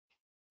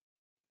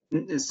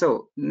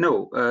 So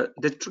no,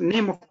 the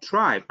name of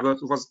tribe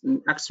was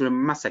actually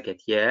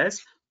Massaget,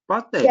 yes,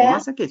 but the Yeah.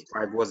 Massaget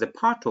tribe was a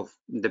part of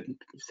the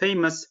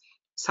famous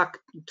Sak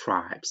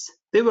tribes.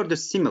 They were the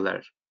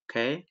similar,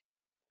 okay,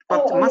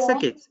 but Oh, yeah.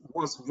 Massaget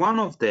was one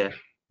of the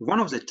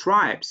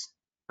tribes,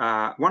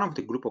 one of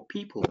the group of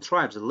people,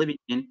 tribes living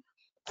in.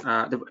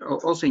 They were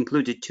also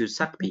included two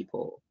Sak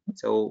people.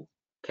 So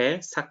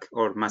okay, Sak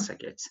or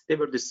Massagets, they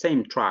were the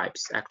same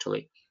tribes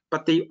actually,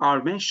 but they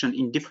are mentioned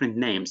in different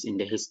names in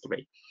the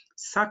history.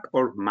 Sak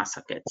or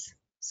Massagets,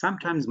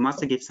 sometimes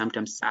Massagets,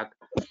 sometimes Sak.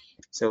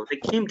 So they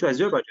came to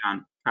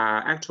Azerbaijan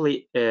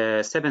actually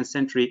 7th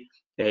century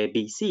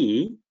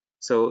BC.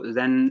 So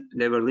then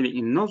they were living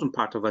in northern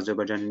part of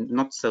Azerbaijan,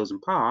 not southern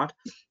part.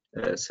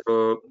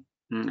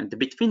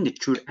 Between the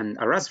Chur and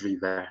Araz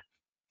River,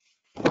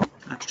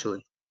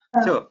 actually.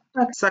 So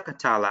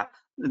Sakatala.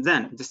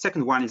 Then the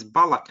second one is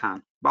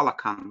Balakan.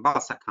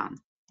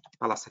 Balasakan.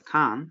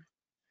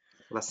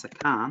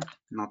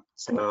 Not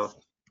so.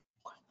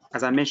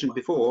 As I mentioned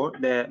before,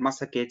 the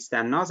Masakids, the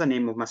another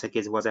name of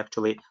Masakids was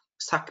actually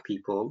Sak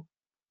people,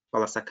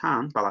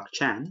 Balasakan,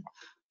 Balakchan.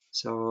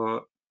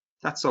 So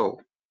that's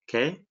all.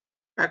 Okay.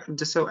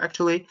 So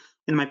actually,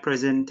 in my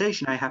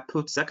presentation, I have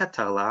put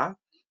Zakatala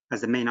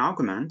as the main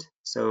argument.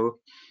 So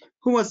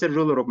who was the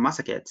ruler of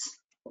Masakids?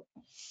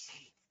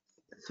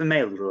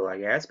 Female ruler, I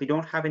guess. We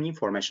don't have any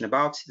information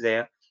about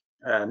the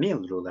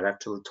male ruler.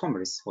 Actually,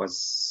 Tomyris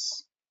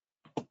was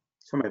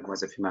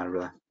a female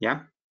ruler.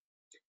 Yeah.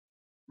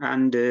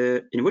 And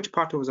in which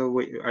part of the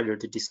way I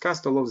already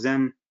discussed all of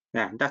them.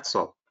 Yeah, that's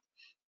all.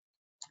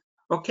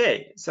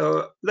 Okay,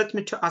 so let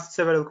me ask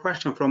several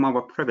questions from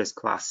our previous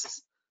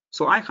classes.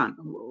 So Ayhan,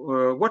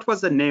 what was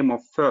the name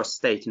of first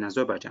state in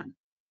Azerbaijan?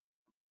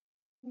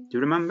 Do you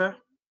remember?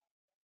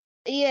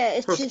 Yeah,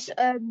 it is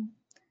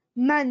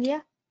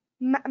Manya.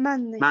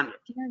 Manya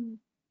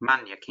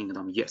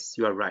Kingdom. Yes,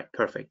 you are right.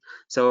 Perfect.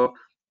 So,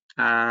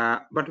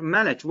 but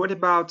Malek, what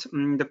about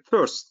the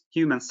first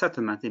human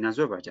settlement in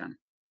Azerbaijan?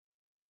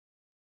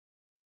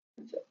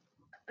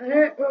 I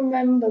don't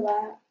remember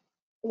that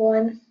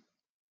one.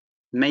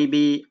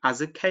 Maybe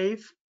as a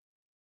cave?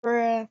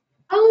 Oh,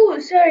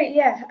 sorry.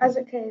 Yeah, as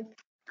a cave.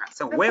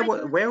 So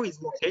where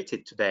is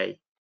located today?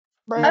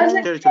 As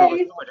a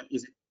cave.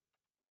 Is it?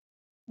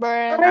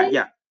 I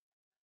Yeah.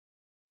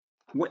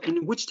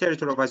 In which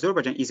territory of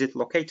Azerbaijan is it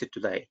located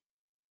today?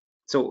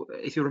 So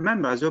if you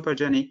remember,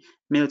 Azerbaijani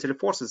military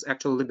forces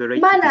actually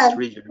liberated this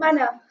region.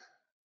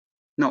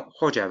 No,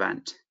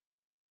 Khojavand.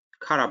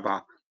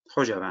 Karabakh,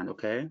 Khojavand,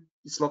 okay?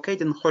 It's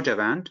located in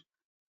Khojavand,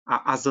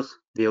 Azakh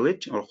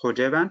village or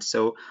Khojavand.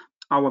 So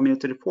our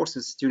military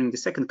forces during the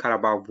Second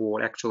Karabakh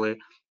War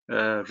actually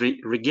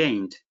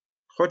regained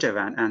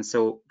Khojavand, and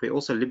so we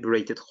also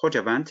liberated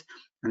Khojavand,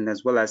 and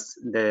as well as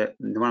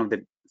one of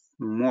the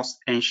most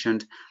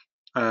ancient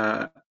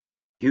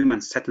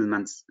human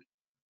settlements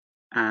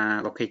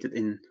located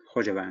in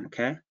Khojavan,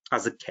 okay,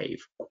 as a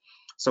cave.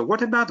 So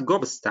what about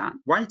Gobustan?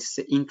 Why it's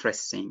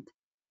interesting?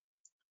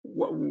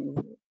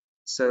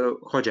 So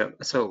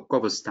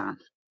Gobustan,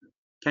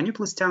 can you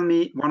please tell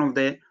me one of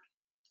the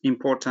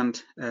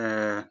important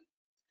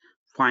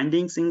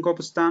findings in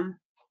Gobustan,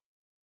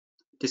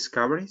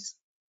 discoveries?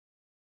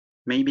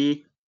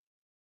 Maybe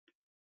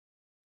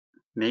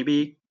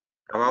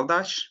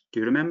Gavaldash, do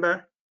you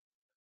remember?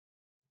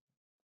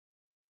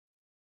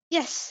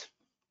 Yes.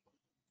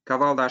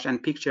 Gavaldash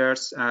and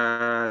pictures,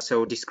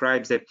 so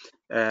describes the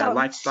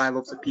lifestyle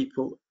of the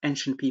people,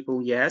 ancient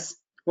people, yes.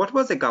 What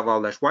was the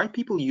Gavaldash? Why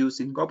people use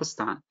in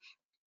Gobustan?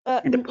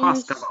 In the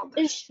past, Gavaldash.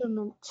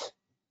 Instrument.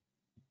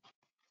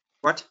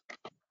 What?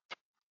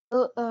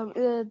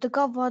 The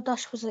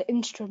Gavaldash was an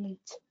instrument.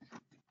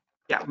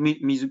 Yeah,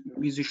 music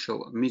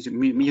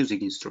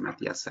instrument,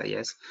 yes,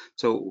 yes.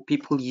 So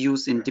people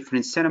use in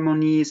different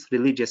ceremonies,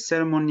 religious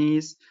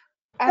ceremonies.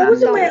 That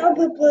was in my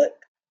other book.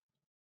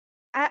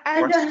 I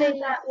don't have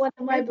that one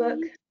in my book.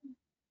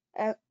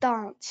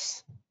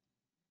 Dance.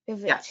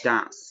 Yeah,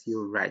 dance,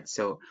 you're right.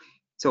 So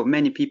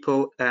many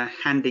people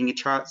handing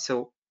each other.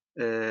 So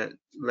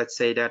let's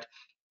say that.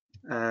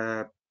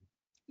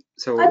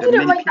 So I didn't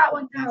many write people that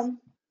one down.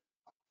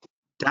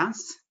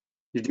 Dance?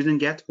 You didn't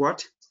get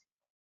what?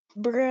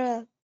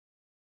 Bruh.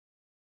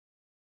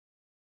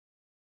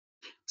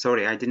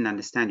 Sorry, I didn't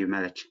understand you,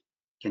 Melech.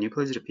 Can you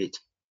please repeat?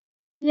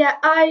 Yeah,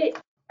 I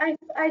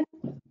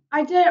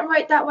didn't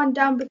write that one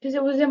down because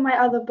it was in my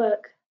other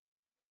book.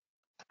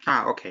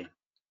 Ah, okay.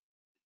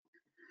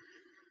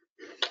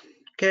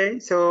 Okay,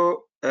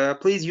 so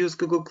please use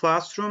Google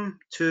Classroom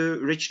to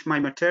reach my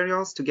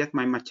materials, to get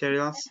my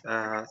materials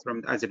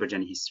from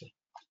Azerbaijani history.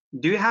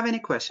 Do you have any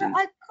questions?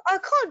 I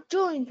can't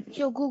join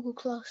your Google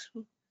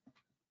Classroom.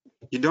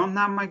 You don't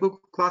have my Google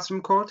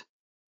Classroom code?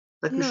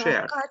 Let me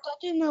share. I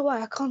don't know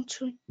why I can't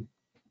join.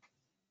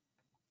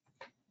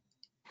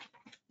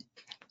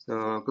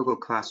 So Google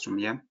Classroom,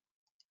 yeah.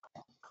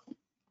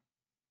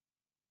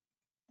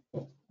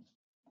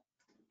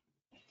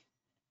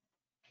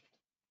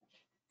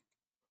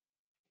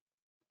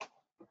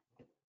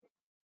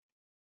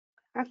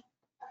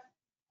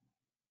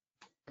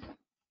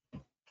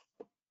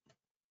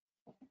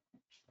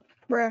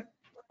 Bruh.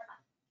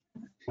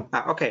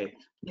 Okay,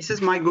 this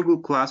is my Google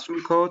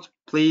Classroom code.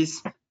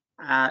 Please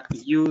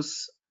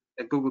use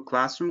the Google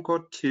Classroom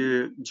code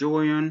to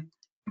join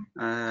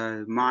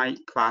my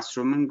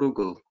classroom in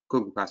Google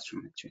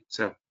Classroom actually.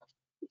 So,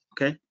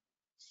 okay.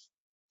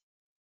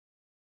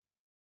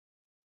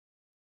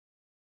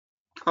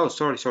 Oh,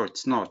 sorry,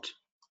 it's not.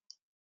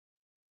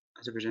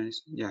 Azerbaijan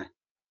is, yeah.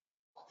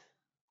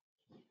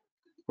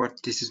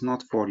 What, this is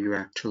not for you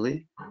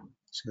actually.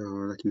 So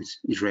let me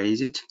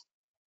erase it.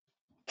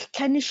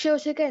 Can you show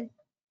it again?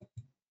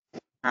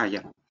 Ah,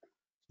 yeah.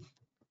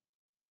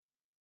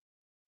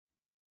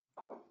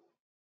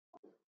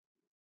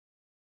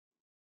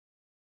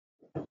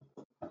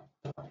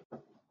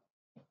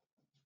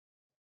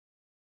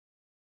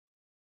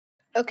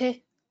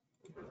 Okay.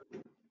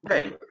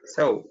 Okay,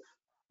 so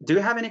do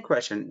you have any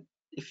question?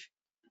 If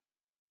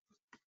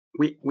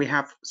we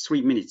have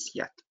 3 minutes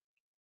yet.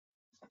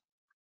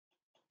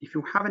 If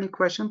you have any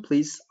question,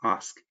 please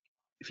ask.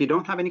 If you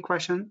don't have any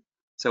question,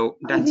 so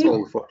that's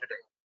all for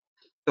today.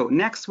 So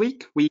next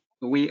week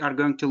we are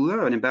going to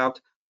learn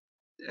about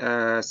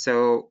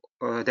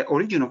the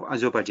origin of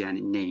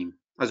Azerbaijan name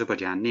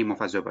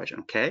of Azerbaijan.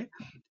 Okay,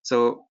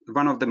 so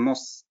one of the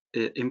most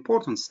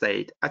important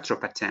state,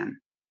 Atropatene,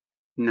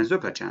 in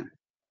Azerbaijan,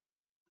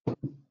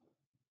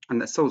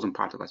 and the southern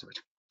part of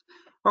Azerbaijan.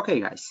 Okay,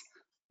 guys,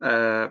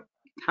 have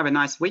a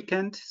nice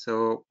weekend.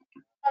 So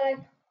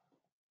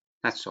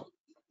that's all.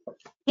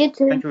 You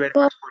too. Thank you very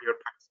much for your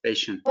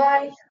participation.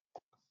 Bye.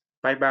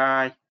 Bye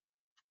bye.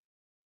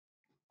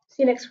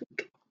 See you next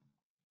week.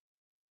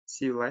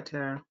 See you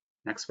later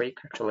next week,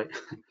 actually.